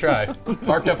right, I did try.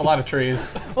 Marked up a lot of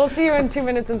trees. We'll see you in 2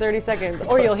 minutes and 30 seconds,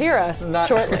 or you'll hear us Not-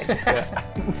 shortly.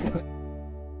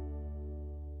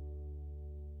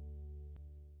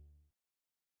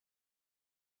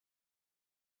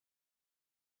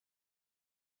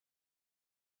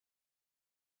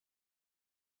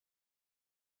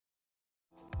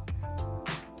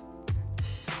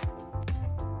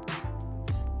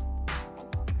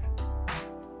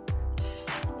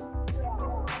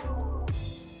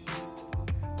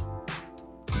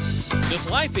 Does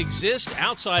life exist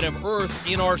outside of Earth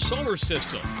in our solar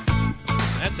system?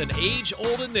 That's an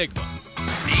age-old enigma.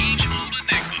 Age-old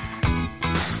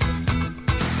enigma.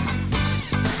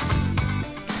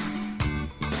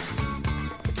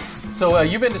 So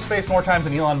you've been to space more times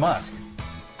than Elon Musk.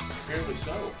 Apparently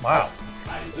so. Wow.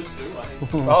 Is this new?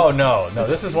 Oh no,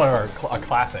 this is one of our a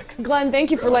classic. Glenn,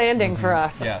 thank you for landing for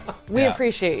us. Yes. We Yeah.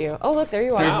 appreciate you. Oh, look, there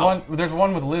you are. There's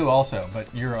one with Lou also, but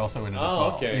you're also in it as well.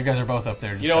 Okay. You guys are both up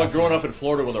there. You know, growing up in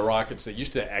Florida when the rockets, they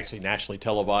used to actually nationally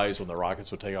televise when the rockets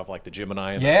would take off, like the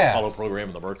Gemini and the Apollo program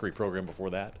and the Mercury program before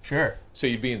that. Sure. So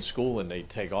you'd be in school and they'd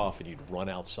take off and you'd run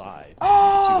outside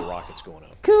and you'd see the rockets going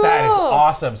up. Cool. That is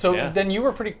awesome. So Yeah. then you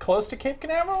were pretty close to Cape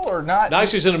Canaveral, or not? Now,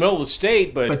 actually, it's in the middle of the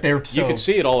state, but they're you so- could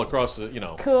see it all across the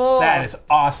know. Cool. That is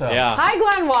awesome. Yeah. Hi,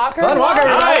 Glenn Walker. Glenn Walker,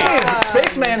 everybody. Welcome.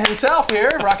 Spaceman himself here,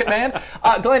 Rocket Man.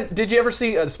 Glenn, did you ever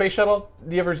see the space shuttle?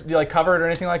 Do you like cover it or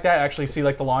anything like that? Actually see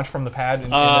like the launch from the pad?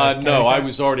 No, I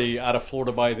was already out of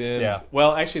Florida by then. Yeah.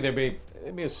 Well, actually,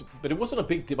 but it wasn't a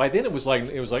big. By then, it was like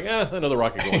another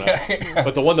rocket going up.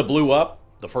 But the one that blew up,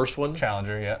 the first one,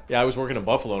 Challenger, yeah. Yeah, I was working in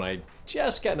Buffalo, and I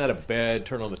just gotten out of bed,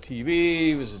 turned on the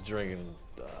TV, was drinking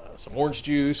some orange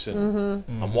juice, and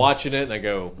I'm watching it, and I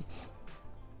go,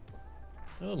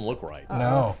 that doesn't look right.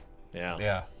 No. Yeah.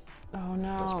 Yeah. Oh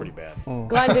no. That's pretty bad.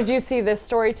 Glenn, did you see this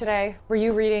story today? Were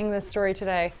you reading this story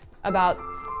today about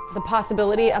the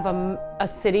possibility of a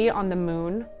city on the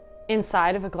moon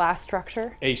inside of a glass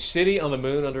structure? A city on the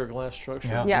moon under a glass structure?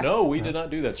 Yeah. Yes. No, we did not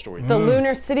do that story. The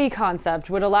lunar city concept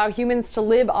would allow humans to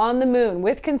live on the moon,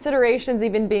 with considerations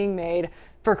even being made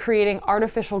for creating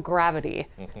artificial gravity.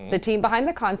 The team behind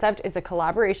the concept is a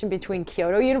collaboration between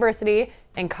Kyoto University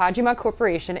and Kajima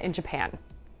Corporation in Japan.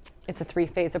 It's a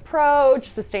 3-phase approach,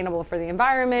 sustainable for the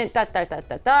environment,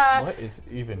 What is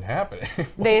even happening?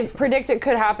 They predict it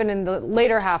could happen in the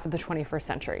later half of the 21st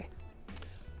century.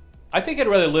 I think I'd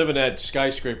rather live in that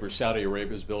skyscraper Saudi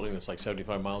Arabia's building that's like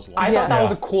 75 miles long. I thought that was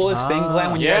the coolest thing,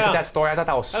 Glenn, when you guys did that story. I thought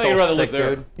that was so I think I'd rather sick, live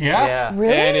there. dude. Yeah?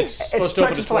 Really? And it's supposed to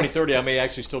open in stretches to, like- 2030. I may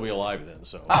actually still be alive then,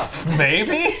 so.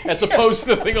 Maybe? As opposed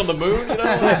to the thing on the moon, you know?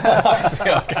 I see.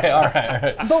 Okay, all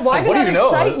right. But why did What do that you know?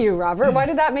 excite you, Robert? Why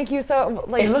did that make you so,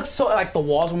 like... It looks so like the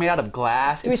walls were made out of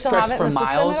glass. Do we It still stretched have it for in the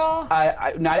system miles. at all?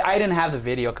 I didn't have the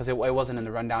video because it wasn't in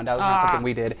the rundown. That was not something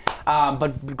we did.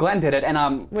 But Glenn did it,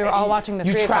 and We were all watching the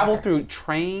You 3 travel o'clock. through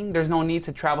train. There's no need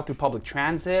to travel through public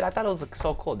transit. I thought it was like,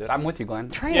 so cool, dude. I'm with you, Glenn.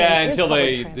 Train Yeah, is until public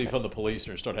they transit. defund the police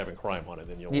and start having crime on it,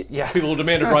 then you'll yeah. people will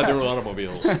demand to ride their own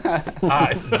automobiles.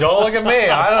 Don't look at me.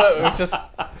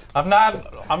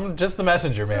 I'm just the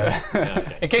messenger,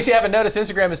 man. In case you haven't noticed,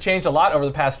 Instagram has changed a lot over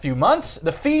the past few months.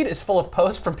 The feed is full of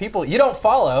posts from people you don't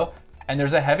follow, and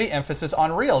there's a heavy emphasis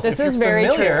on Reels. This is very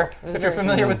true. If you're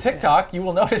familiar with TikTok, you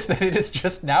will notice that it is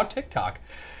just now TikTok.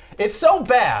 It's so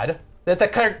bad that the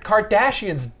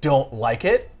Kardashians don't like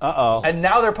it. Uh-oh. And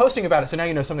now they're posting about it, so now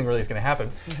you know something really is going to happen.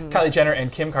 Kylie Jenner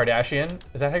and Kim Kardashian,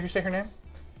 is that how you say her name?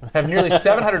 Have nearly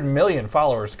 700 million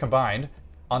followers combined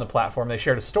on the platform. They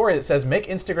shared a story that says, make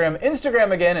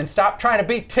Instagram again and stop trying to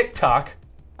beat TikTok.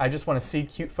 I just want to see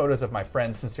cute photos of my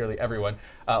friends. Sincerely, everyone.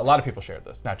 A lot of people shared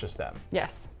this, not just them.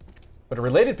 Yes. But a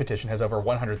related petition has over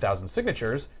 100,000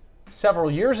 signatures.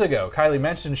 Several years ago, Kylie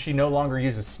mentioned she no longer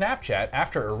uses Snapchat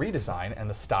after a redesign and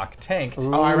the stock tanked.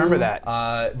 Oh, I remember that.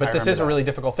 But this is a really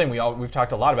difficult thing. We've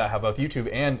talked a lot about how both YouTube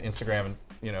and Instagram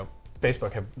and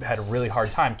Facebook have had a really hard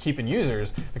time keeping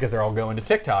users because they're all going to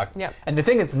TikTok. Yep. And the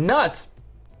thing that's nuts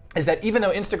is that even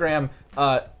though Instagram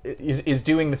is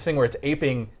doing the thing where it's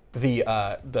aping the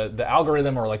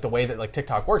algorithm or like the way that like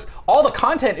TikTok works, all the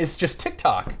content is just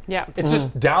TikTok. Yeah. It's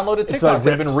just downloaded It's TikTok. like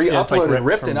They've been ripped- re-uploaded, yeah, it's like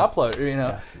ripped and from- uploaded.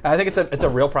 And I think it's a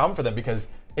real problem for them because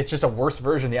it's just a worse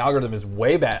version. The algorithm is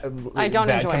way bad. I don't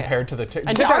bad enjoy compared it. to the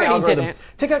I TikTok already algorithm. didn't.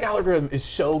 TikTok algorithm is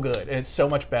so good and it's so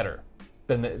much better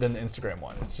than the Instagram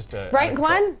one. It's just a Right,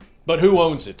 Glenn? But who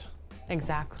owns it?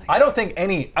 Exactly. I don't think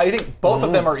any. I think both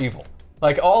of them are evil.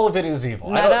 Like all of it is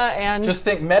evil. Meta and just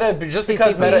think Meta. Just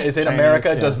because CCP. Meta is in Chinese, America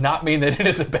yeah. does not mean that it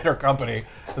is a better company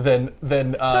than.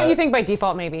 Don't you think by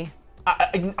default, maybe?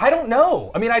 I don't know.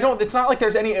 I mean, I don't. It's not like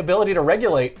there's any ability to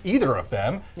regulate either of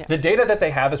them. Yeah. The data that they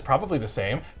have is probably the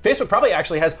same. Facebook probably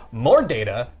actually has more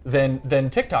data than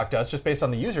TikTok does, just based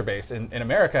on the user base in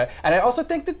America. And I also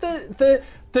think that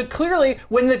the clearly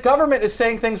when the government is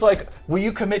saying things like, "Will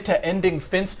you commit to ending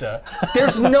Finsta?"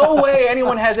 There's no way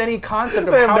anyone has any concept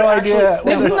of They have how no to actually. idea.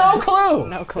 They have no clue.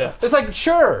 No clue. Yeah. It's like,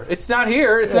 sure, it's not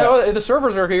here. It's not, the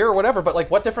servers are here or whatever. But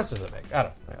like, what difference does it make? I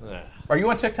don't know. Nah. Are you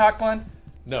on TikTok, Glenn?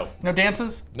 No. No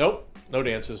dances? Nope. No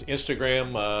dances.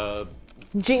 Instagram,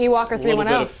 GE Walker a little bit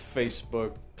 310. of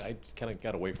Facebook. I kind of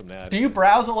got away from that. Do you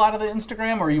browse a lot of the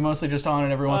Instagram, or are you mostly just on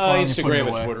it every once in a while? and you put it Instagram and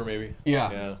away? Twitter, maybe.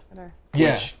 Yeah.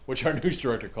 Yeah. Which our news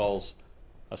director calls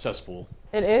a cesspool.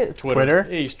 It is. Twitter?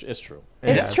 It's true. It's true.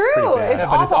 pretty bad. It's Yeah,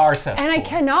 awful. but it's our cesspool. And I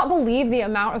cannot believe the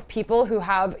amount of people who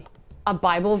have a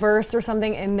Bible verse or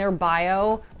something in their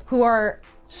bio who are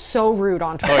so rude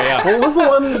on Twitter. Oh, yeah. What was the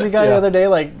one the guy the other day,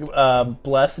 like,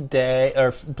 blessed day,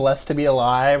 or blessed to be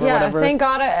alive, or Yeah, whatever? thank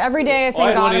God. Every day I I thank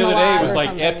had God one I'm the other day. alive It was or like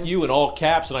something. F you in all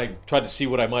caps, and I tried to see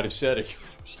what I might have said.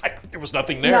 There was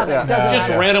nothing there. Nothing. It Doesn't just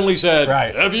matter. randomly said,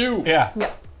 Right. F you. Yeah.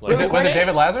 Was it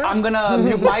David Lazarus? I'm gonna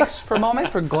mute mics for a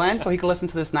moment for Glenn so he can listen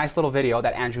to this nice little video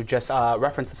that Andrew just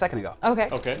referenced a second ago. Okay.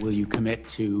 Okay. Will you commit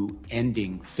to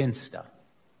ending Finsta?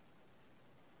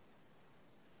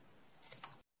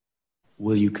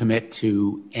 Will you commit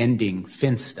to ending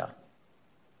Finsta?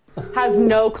 Has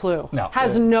no clue. No.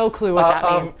 Has no clue what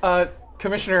that means.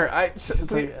 Commissioner, I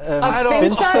A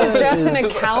don't. Finsta is just an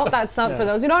account that's up for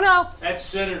those who don't know. That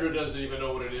senator doesn't even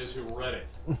know what it is who read it.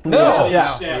 No. You Yeah.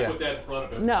 staff put that in front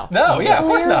of him. No. No, yeah, of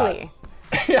course not. Clearly.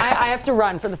 I have to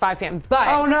run for the 5 p.m. But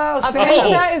Oh, no, a Sam.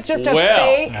 Finsta is just a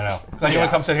fake. I know. Like, you want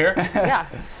to come sit here? Yeah.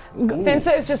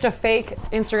 Finsta is just a fake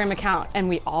Instagram account, and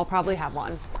we all probably have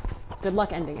one. Good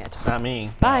luck ending it. Not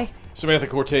me. Bye. Samantha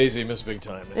Cortese missed big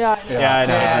time. Yeah. Yeah, I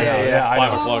know. Yeah, I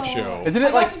 5 know. o'clock show. Isn't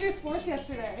it like to do sports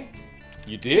yesterday.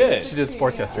 You did? she did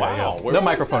sports yesterday? Wow. Yeah. Where No was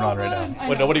microphone so on right fun. now. I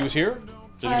When know. nobody was here?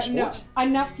 To do sports? No.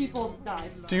 Enough people died.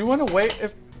 Do you want to wait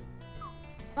if?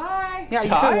 Bye. Yeah, you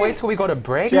Ty? can wait till we go to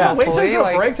break. Yeah, wait till hopefully, you go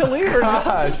like- break to leave or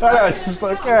just. Just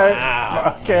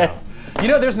okay. Okay. You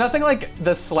know, there's nothing like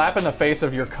the slap in the face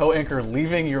of your co-anchor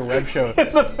leaving your web show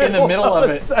in the middle of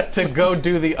it to go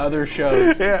do the other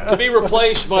show. To be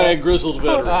replaced by a grizzled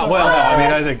veteran. Well, no, I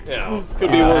mean, I think Yeah,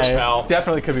 could be worse, pal.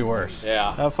 definitely could be worse.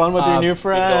 Yeah. Have fun with your new Even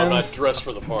though I'm friends. not dressed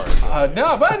for the part.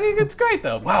 No, but I think it's great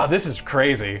though. Wow, this is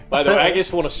crazy. By the way, I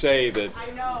just want to say that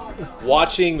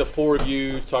watching the four of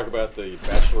you talk about the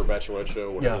Bachelor Bachelorette show,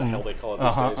 whatever the hell they call it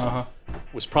these days,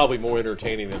 was probably more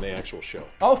entertaining than the actual show.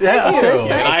 Oh, thank you.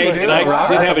 And I didn't have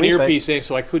That's an what we earpiece in,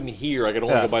 so I couldn't hear. I could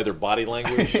only go by their body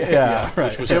language. Yeah,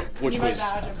 right. Which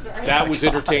was that was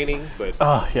entertaining, but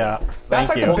Oh yeah. That's Thank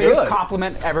like you. the biggest Good.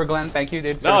 compliment ever, Glenn. Thank you,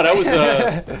 dude. no,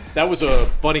 Seriously. that was a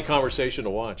funny conversation to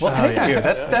watch. Well, thank you.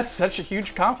 That's such a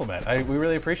huge compliment. We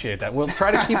really appreciate that. We'll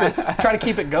try to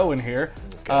keep it going here.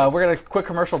 We're gonna quick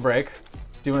commercial break.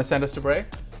 Do you want to send us to break?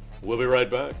 We'll be right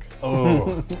back.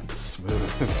 Oh, smooth.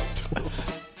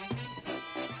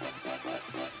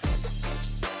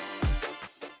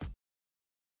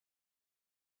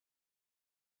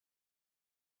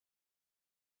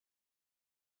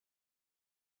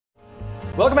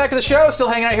 Welcome back to the show. Still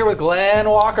hanging out here with Glenn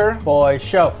Walker. Boy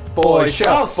show. Boy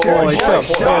show. Boy show.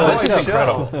 Oh, this is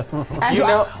incredible. Andrew,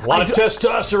 A lot of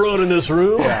testosterone in this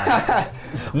room.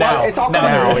 Now, it's all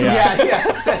now, coming.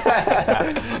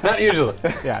 yeah. Not usually.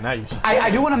 Yeah, not usually. I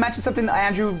do want to mention something,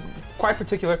 Andrew, quite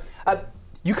particular.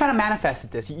 You kind of manifested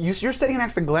this. You're sitting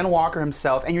next to Glenn Walker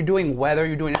himself, and you're doing weather,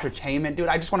 you're doing entertainment, dude.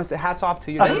 I just want to say hats off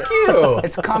to you. Thank you.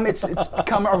 It's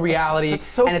become a reality. It's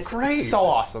so and it's great. so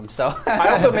awesome. So I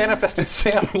also manifested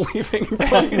Sam leaving.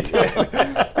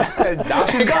 now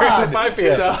she's gone. 5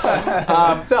 p.m.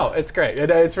 So, no, it's great.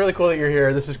 It's really cool that you're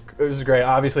here. This is great.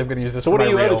 Obviously, I'm going to use this. So what for are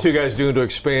my you reel. other two guys doing to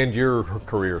expand your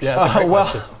careers? Yeah, that's a great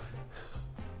question.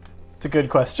 It's a good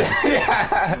question.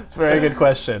 It's a very good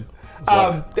question.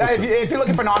 If you're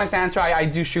looking for an honest answer, I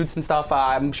do shoots and stuff.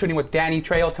 I'm shooting with Danny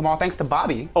Trejo tomorrow, thanks to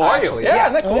Bobby. Oh, are you? actually. Yeah,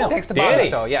 isn't that cool? Thanks to Danny. Bobby.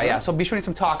 So yeah. So be shooting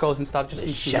some tacos and stuff, just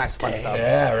some nice fun stuff.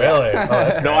 Yeah, really. Oh,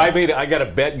 that's No, I got a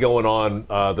bet going on.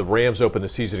 The Rams open the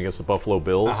season against the Buffalo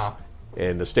Bills.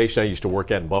 And the station I used to work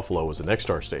at in Buffalo was the Next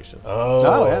Star station.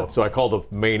 Oh, yeah. So I called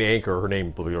the main anchor. Her name,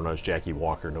 believe it or not, is Jackie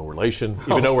Walker. No relation.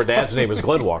 Even though her dad's name is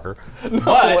Glenn Walker.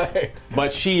 way.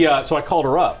 But she, so I called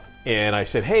her up and I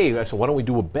said, hey, why don't we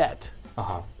do a bet?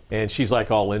 And she's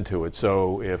like all into it.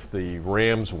 So if the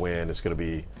Rams win, it's going to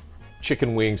be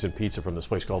chicken wings and pizza from this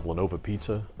place called Lenova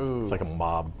Pizza. Ooh. It's like a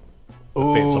mob.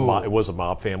 Ooh. It was a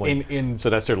mob family. In so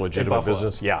that's their legitimate Buffalo.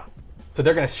 business. Yeah. So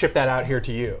they're going to ship that out here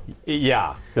to you.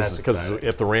 Yeah, That's because exciting.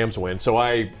 if the Rams win, so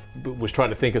I was trying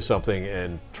to think of something,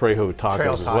 and Trejo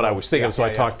Tacos is what I was thinking. Yeah, so I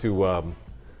yeah, talked to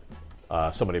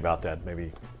somebody about that.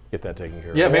 Maybe get that taken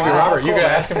care of. Yeah, maybe Wow, Robert. You going to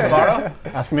ask him tomorrow?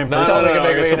 Ask me in No, person.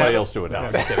 I got somebody else do it now.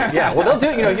 Just kidding. Yeah, well, they'll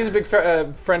do. You know, he's a big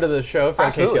friend of the show,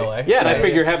 friend of KTLA. Yeah, and I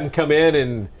figure have them come in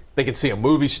and they can see a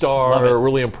movie star Love it. or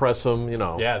really impress them. You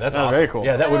know. Yeah, that's Oh, awesome. very cool.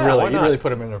 Yeah, that would Yeah, really why you not? really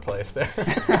put him in their place there.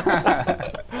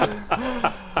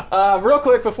 Real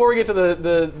quick, before we get to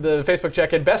the Facebook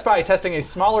check-in, Best Buy testing a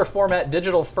smaller format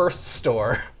digital first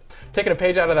store. Taking a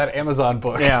page out of that Amazon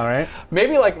book. Yeah, right.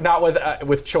 Maybe like not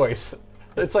with choice.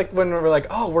 It's like when we're like,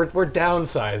 oh, we're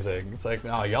downsizing. It's like,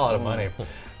 oh, y'all out of money.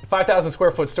 The 5,000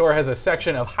 square foot store has a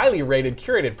section of highly rated,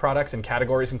 curated products in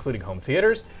categories including home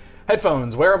theaters,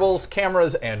 headphones, wearables,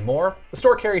 cameras, and more. The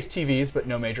store carries TVs, but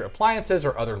no major appliances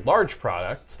or other large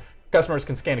products. Customers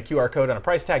can scan a QR code on a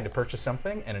price tag to purchase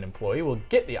something, and an employee will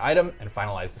get the item and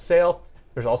finalize the sale.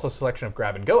 There's also a selection of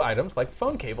grab-and-go items like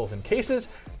phone cables and cases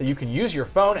that you can use your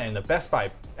phone and the Best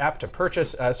Buy app to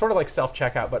purchase, sort of like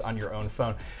self-checkout, but on your own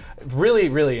phone. really,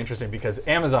 really interesting because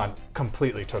Amazon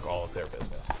completely took all of their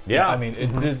business. Yeah. I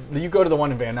mean, you go to the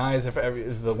one in Van Nuys, if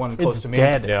is the one close It's to me.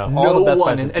 dead. Yeah. No All the Best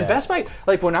one. Buys are And dead. Best Buy,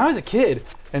 like when I was a kid,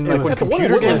 and like when The one in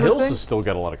computer Woodland games were Hills thing, has still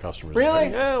got a lot of customers. Really?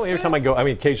 Yeah, every time I go, I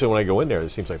mean, occasionally when I go in there, it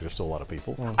seems like there's still a lot of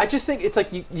people. I just think it's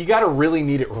like you got to really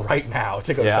need it right now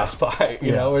to go Yeah. to Best Buy.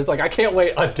 You know, where it's like I can't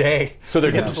wait a day. So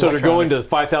they're to get this so they're going electronic. to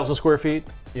 5,000 square feet.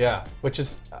 Yeah, which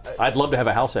is I'd love to have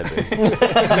a house that big.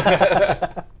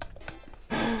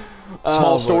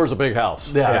 Small store is a big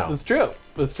house. Yeah, that's true.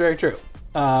 That's very true.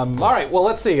 All right, well,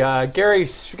 let's see. Gary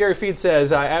Feed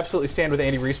says, I absolutely stand with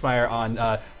Andy Riesmeyer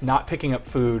on not picking up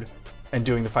food and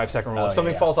doing the 5-second rule. If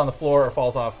something falls on the floor or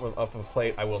falls off of a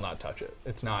plate, I will not touch it.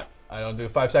 It's not, I don't do a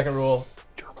 5-second rule.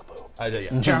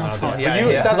 It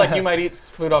sounds like you might eat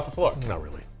food off the floor. Not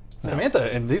really.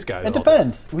 Samantha and these guys. It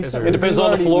depends. It depends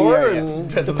on the floor.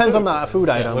 It depends on the food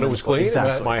item. When it was clean,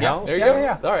 Exactly. that's my house. There you go.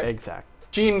 Yeah. All right. Exactly.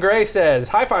 Gene Gray says,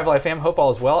 Hi, Five Live fam. Hope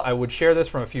all is well. I would share this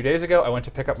from a few days ago. I went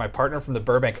to pick up my partner from the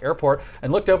Burbank airport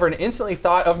and looked over and instantly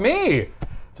thought of me.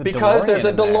 Because there's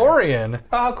a DeLorean.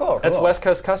 Oh, cool. That's West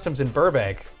Coast Customs in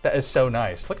Burbank. That is so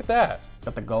nice. Look at that.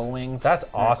 Got the gull wings. That's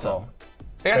awesome.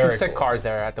 They got some Very sick cool. cars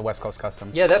there at the West Coast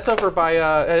Customs. Yeah, that's over by,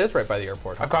 it is right by the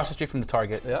airport. Huh? Across the street from the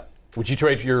Target. Yeah. Would you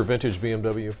trade your vintage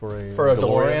BMW for a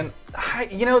DeLorean?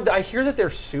 I hear that they're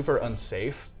super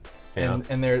unsafe. Yeah.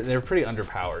 And they're pretty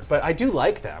underpowered, but I do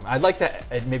like them. I'd like to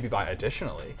maybe buy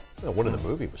additionally. Well, one in the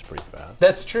movie was pretty fast.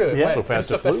 That's true. Yeah, so fast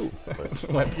it flew.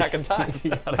 Went back in time.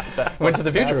 Went to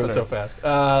the future. It was so fast.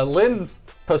 Lynn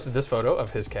posted this photo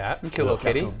of his cat. Cute little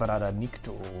kitty.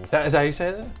 That is how you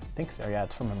say that? I think so. Yeah,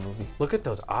 it's from a movie. Look at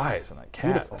those eyes on that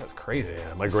cat. Beautiful. That's crazy.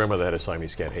 Yeah, my grandmother had a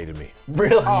Siamese cat, hated me.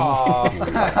 Really?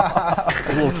 As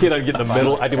a little kid, I'd get in the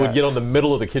middle. I would get on the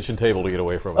middle of the kitchen table to get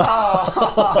away from it.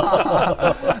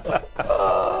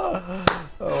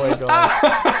 Oh my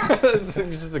god. It's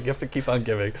just a gift to keep on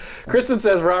giving. Kristen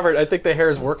says, Robert, I think the hair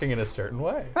is working in a certain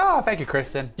way. Oh, thank you,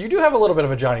 Kristen. You do have a little bit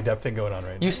of a Johnny Depp thing going on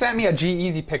right now. You sent me a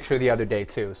G-Eazy picture the other day,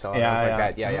 too. So I was like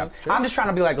that. Yeah. That's true. I'm just trying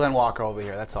to be like Glenn Walker over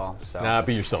here, that's all. So. Nah,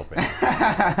 be yourself,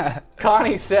 man.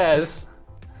 Connie says,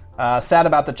 sad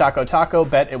about the Choco Taco.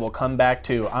 Bet it will come back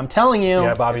too. I'm telling you.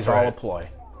 Yeah, Bobby's it's all right. a ploy.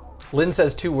 Lynn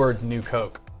says 2 words, new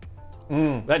Coke.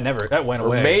 That went Or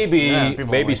away.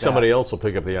 maybe somebody else will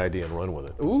pick up the idea and run with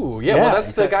it. Ooh, yeah, well,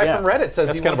 that's the guy from Reddit says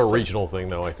That's he kind of a wants to regional thing,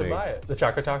 though, I think. buy it. The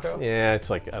Choco Taco? Yeah, it's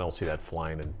like, I don't see that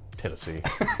flying in Tennessee.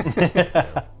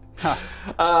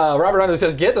 Robert Under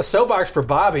says, get the soapbox for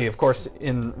Bobby, of course,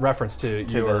 in reference to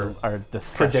your our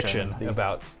discussion. prediction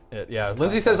about it. Yeah.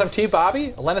 Lindsay says, I'm Team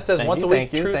Bobby. Elena says, Thank once you, a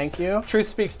week, thank you. Truth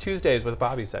Speaks Tuesdays with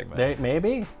Bobby segment.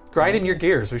 Maybe. Grinding your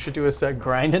gears. We should do a segment.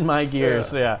 Grinding my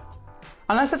gears, yeah.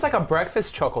 Unless it's like a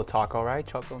breakfast Choco Taco, right?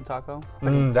 Choco and Taco?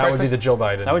 That would be the Joe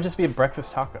Biden. That would just be a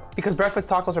breakfast taco. Because breakfast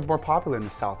tacos are more popular in the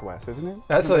Southwest, isn't it?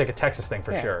 That's like a Texas thing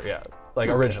for sure, yeah. Like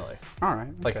originally. All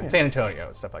right. Like in San Antonio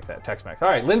and stuff like that, Tex-Mex. All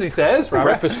right, Lindsay says, Robert.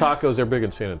 Breakfast tacos, they're big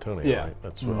in San Antonio, Yeah. right?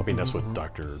 That's what, I mean, that's what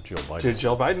Dr. Jill Biden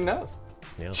Jill Biden knows.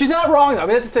 Yeah. She's not wrong though. I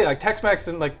mean, that's the thing. Like Tex-Mex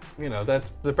and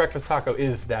that's the breakfast taco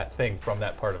is that thing from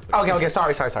that part of the. Okay.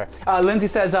 Sorry. Lindsay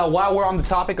says, while we're on the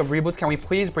topic of reboots, can we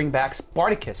please bring back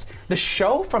Spartacus, the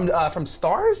show from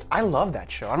Starz? I love that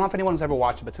show. I don't know if anyone's ever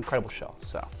watched it, but it's an incredible show.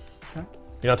 So.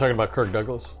 You're not talking about Kirk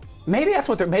Douglas? Maybe that's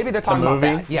what they're talking about.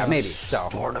 That. Yeah, maybe. So.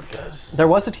 Spartacus. There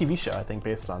was a TV show, I think,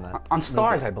 based on that. On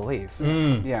Starz, I believe.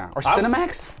 Yeah. Or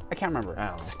Cinemax? I can't remember.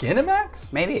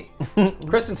 Skinemax? Maybe.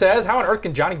 Kristen says, how on earth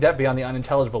can Johnny Depp be on the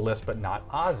unintelligible list but not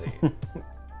Ozzy?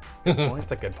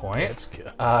 That's a good point. That's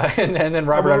good. And then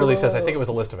Robert Underley says, I think it was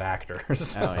a list of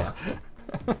actors. Oh, yeah.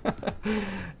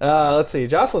 Let's see.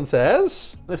 Jocelyn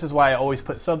says, this is why I always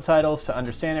put subtitles to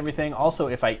understand everything. Also,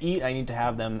 if I eat, I need to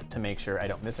have them to make sure I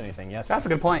don't miss anything. Yes, that's a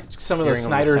good point. Some of those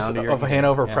Snyder's of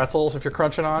Hanover pretzels, if you're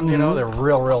crunching on, they're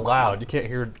real loud. You can't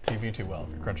hear TV too well if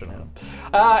you're crunching on them.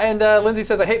 And Lindsay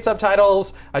says, I hate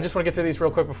subtitles. I just want to get through these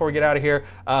real quick before we get out of here.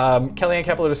 Kellyanne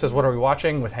Capilouto says, what are we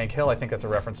watching with Hank Hill? I think that's a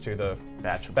reference to the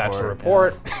Bachelor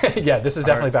Report. Yeah, this is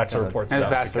definitely Bachelor Report stuff.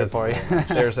 It's Bachelor Report.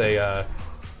 There's a...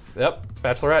 Yep,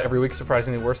 Bachelorette every week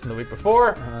surprisingly worse than the week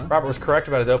before. Robert was correct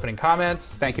about his opening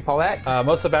comments. Thank you, Paulette.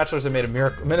 Most of the Bachelors have made a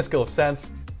minuscule of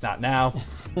sense. Not now.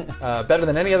 Better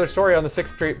than any other story on the 6th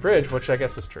Street Bridge, which I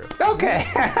guess is true. Okay.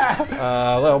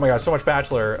 Oh my gosh, so much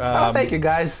Bachelor. Thank you,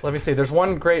 guys. Let me see. There's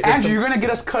one great. Andrew, you're going to get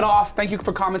us cut off. Thank you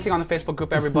for commenting on the Facebook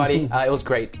group, everybody. It was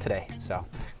great today. So.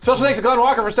 Special thanks to Glenn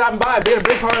Walker for stopping by, being a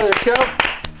big part of the show.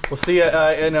 We'll see you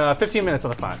in 15 minutes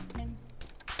on the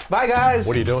 5. Bye, guys.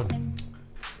 What are you doing?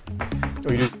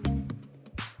 Oh, you just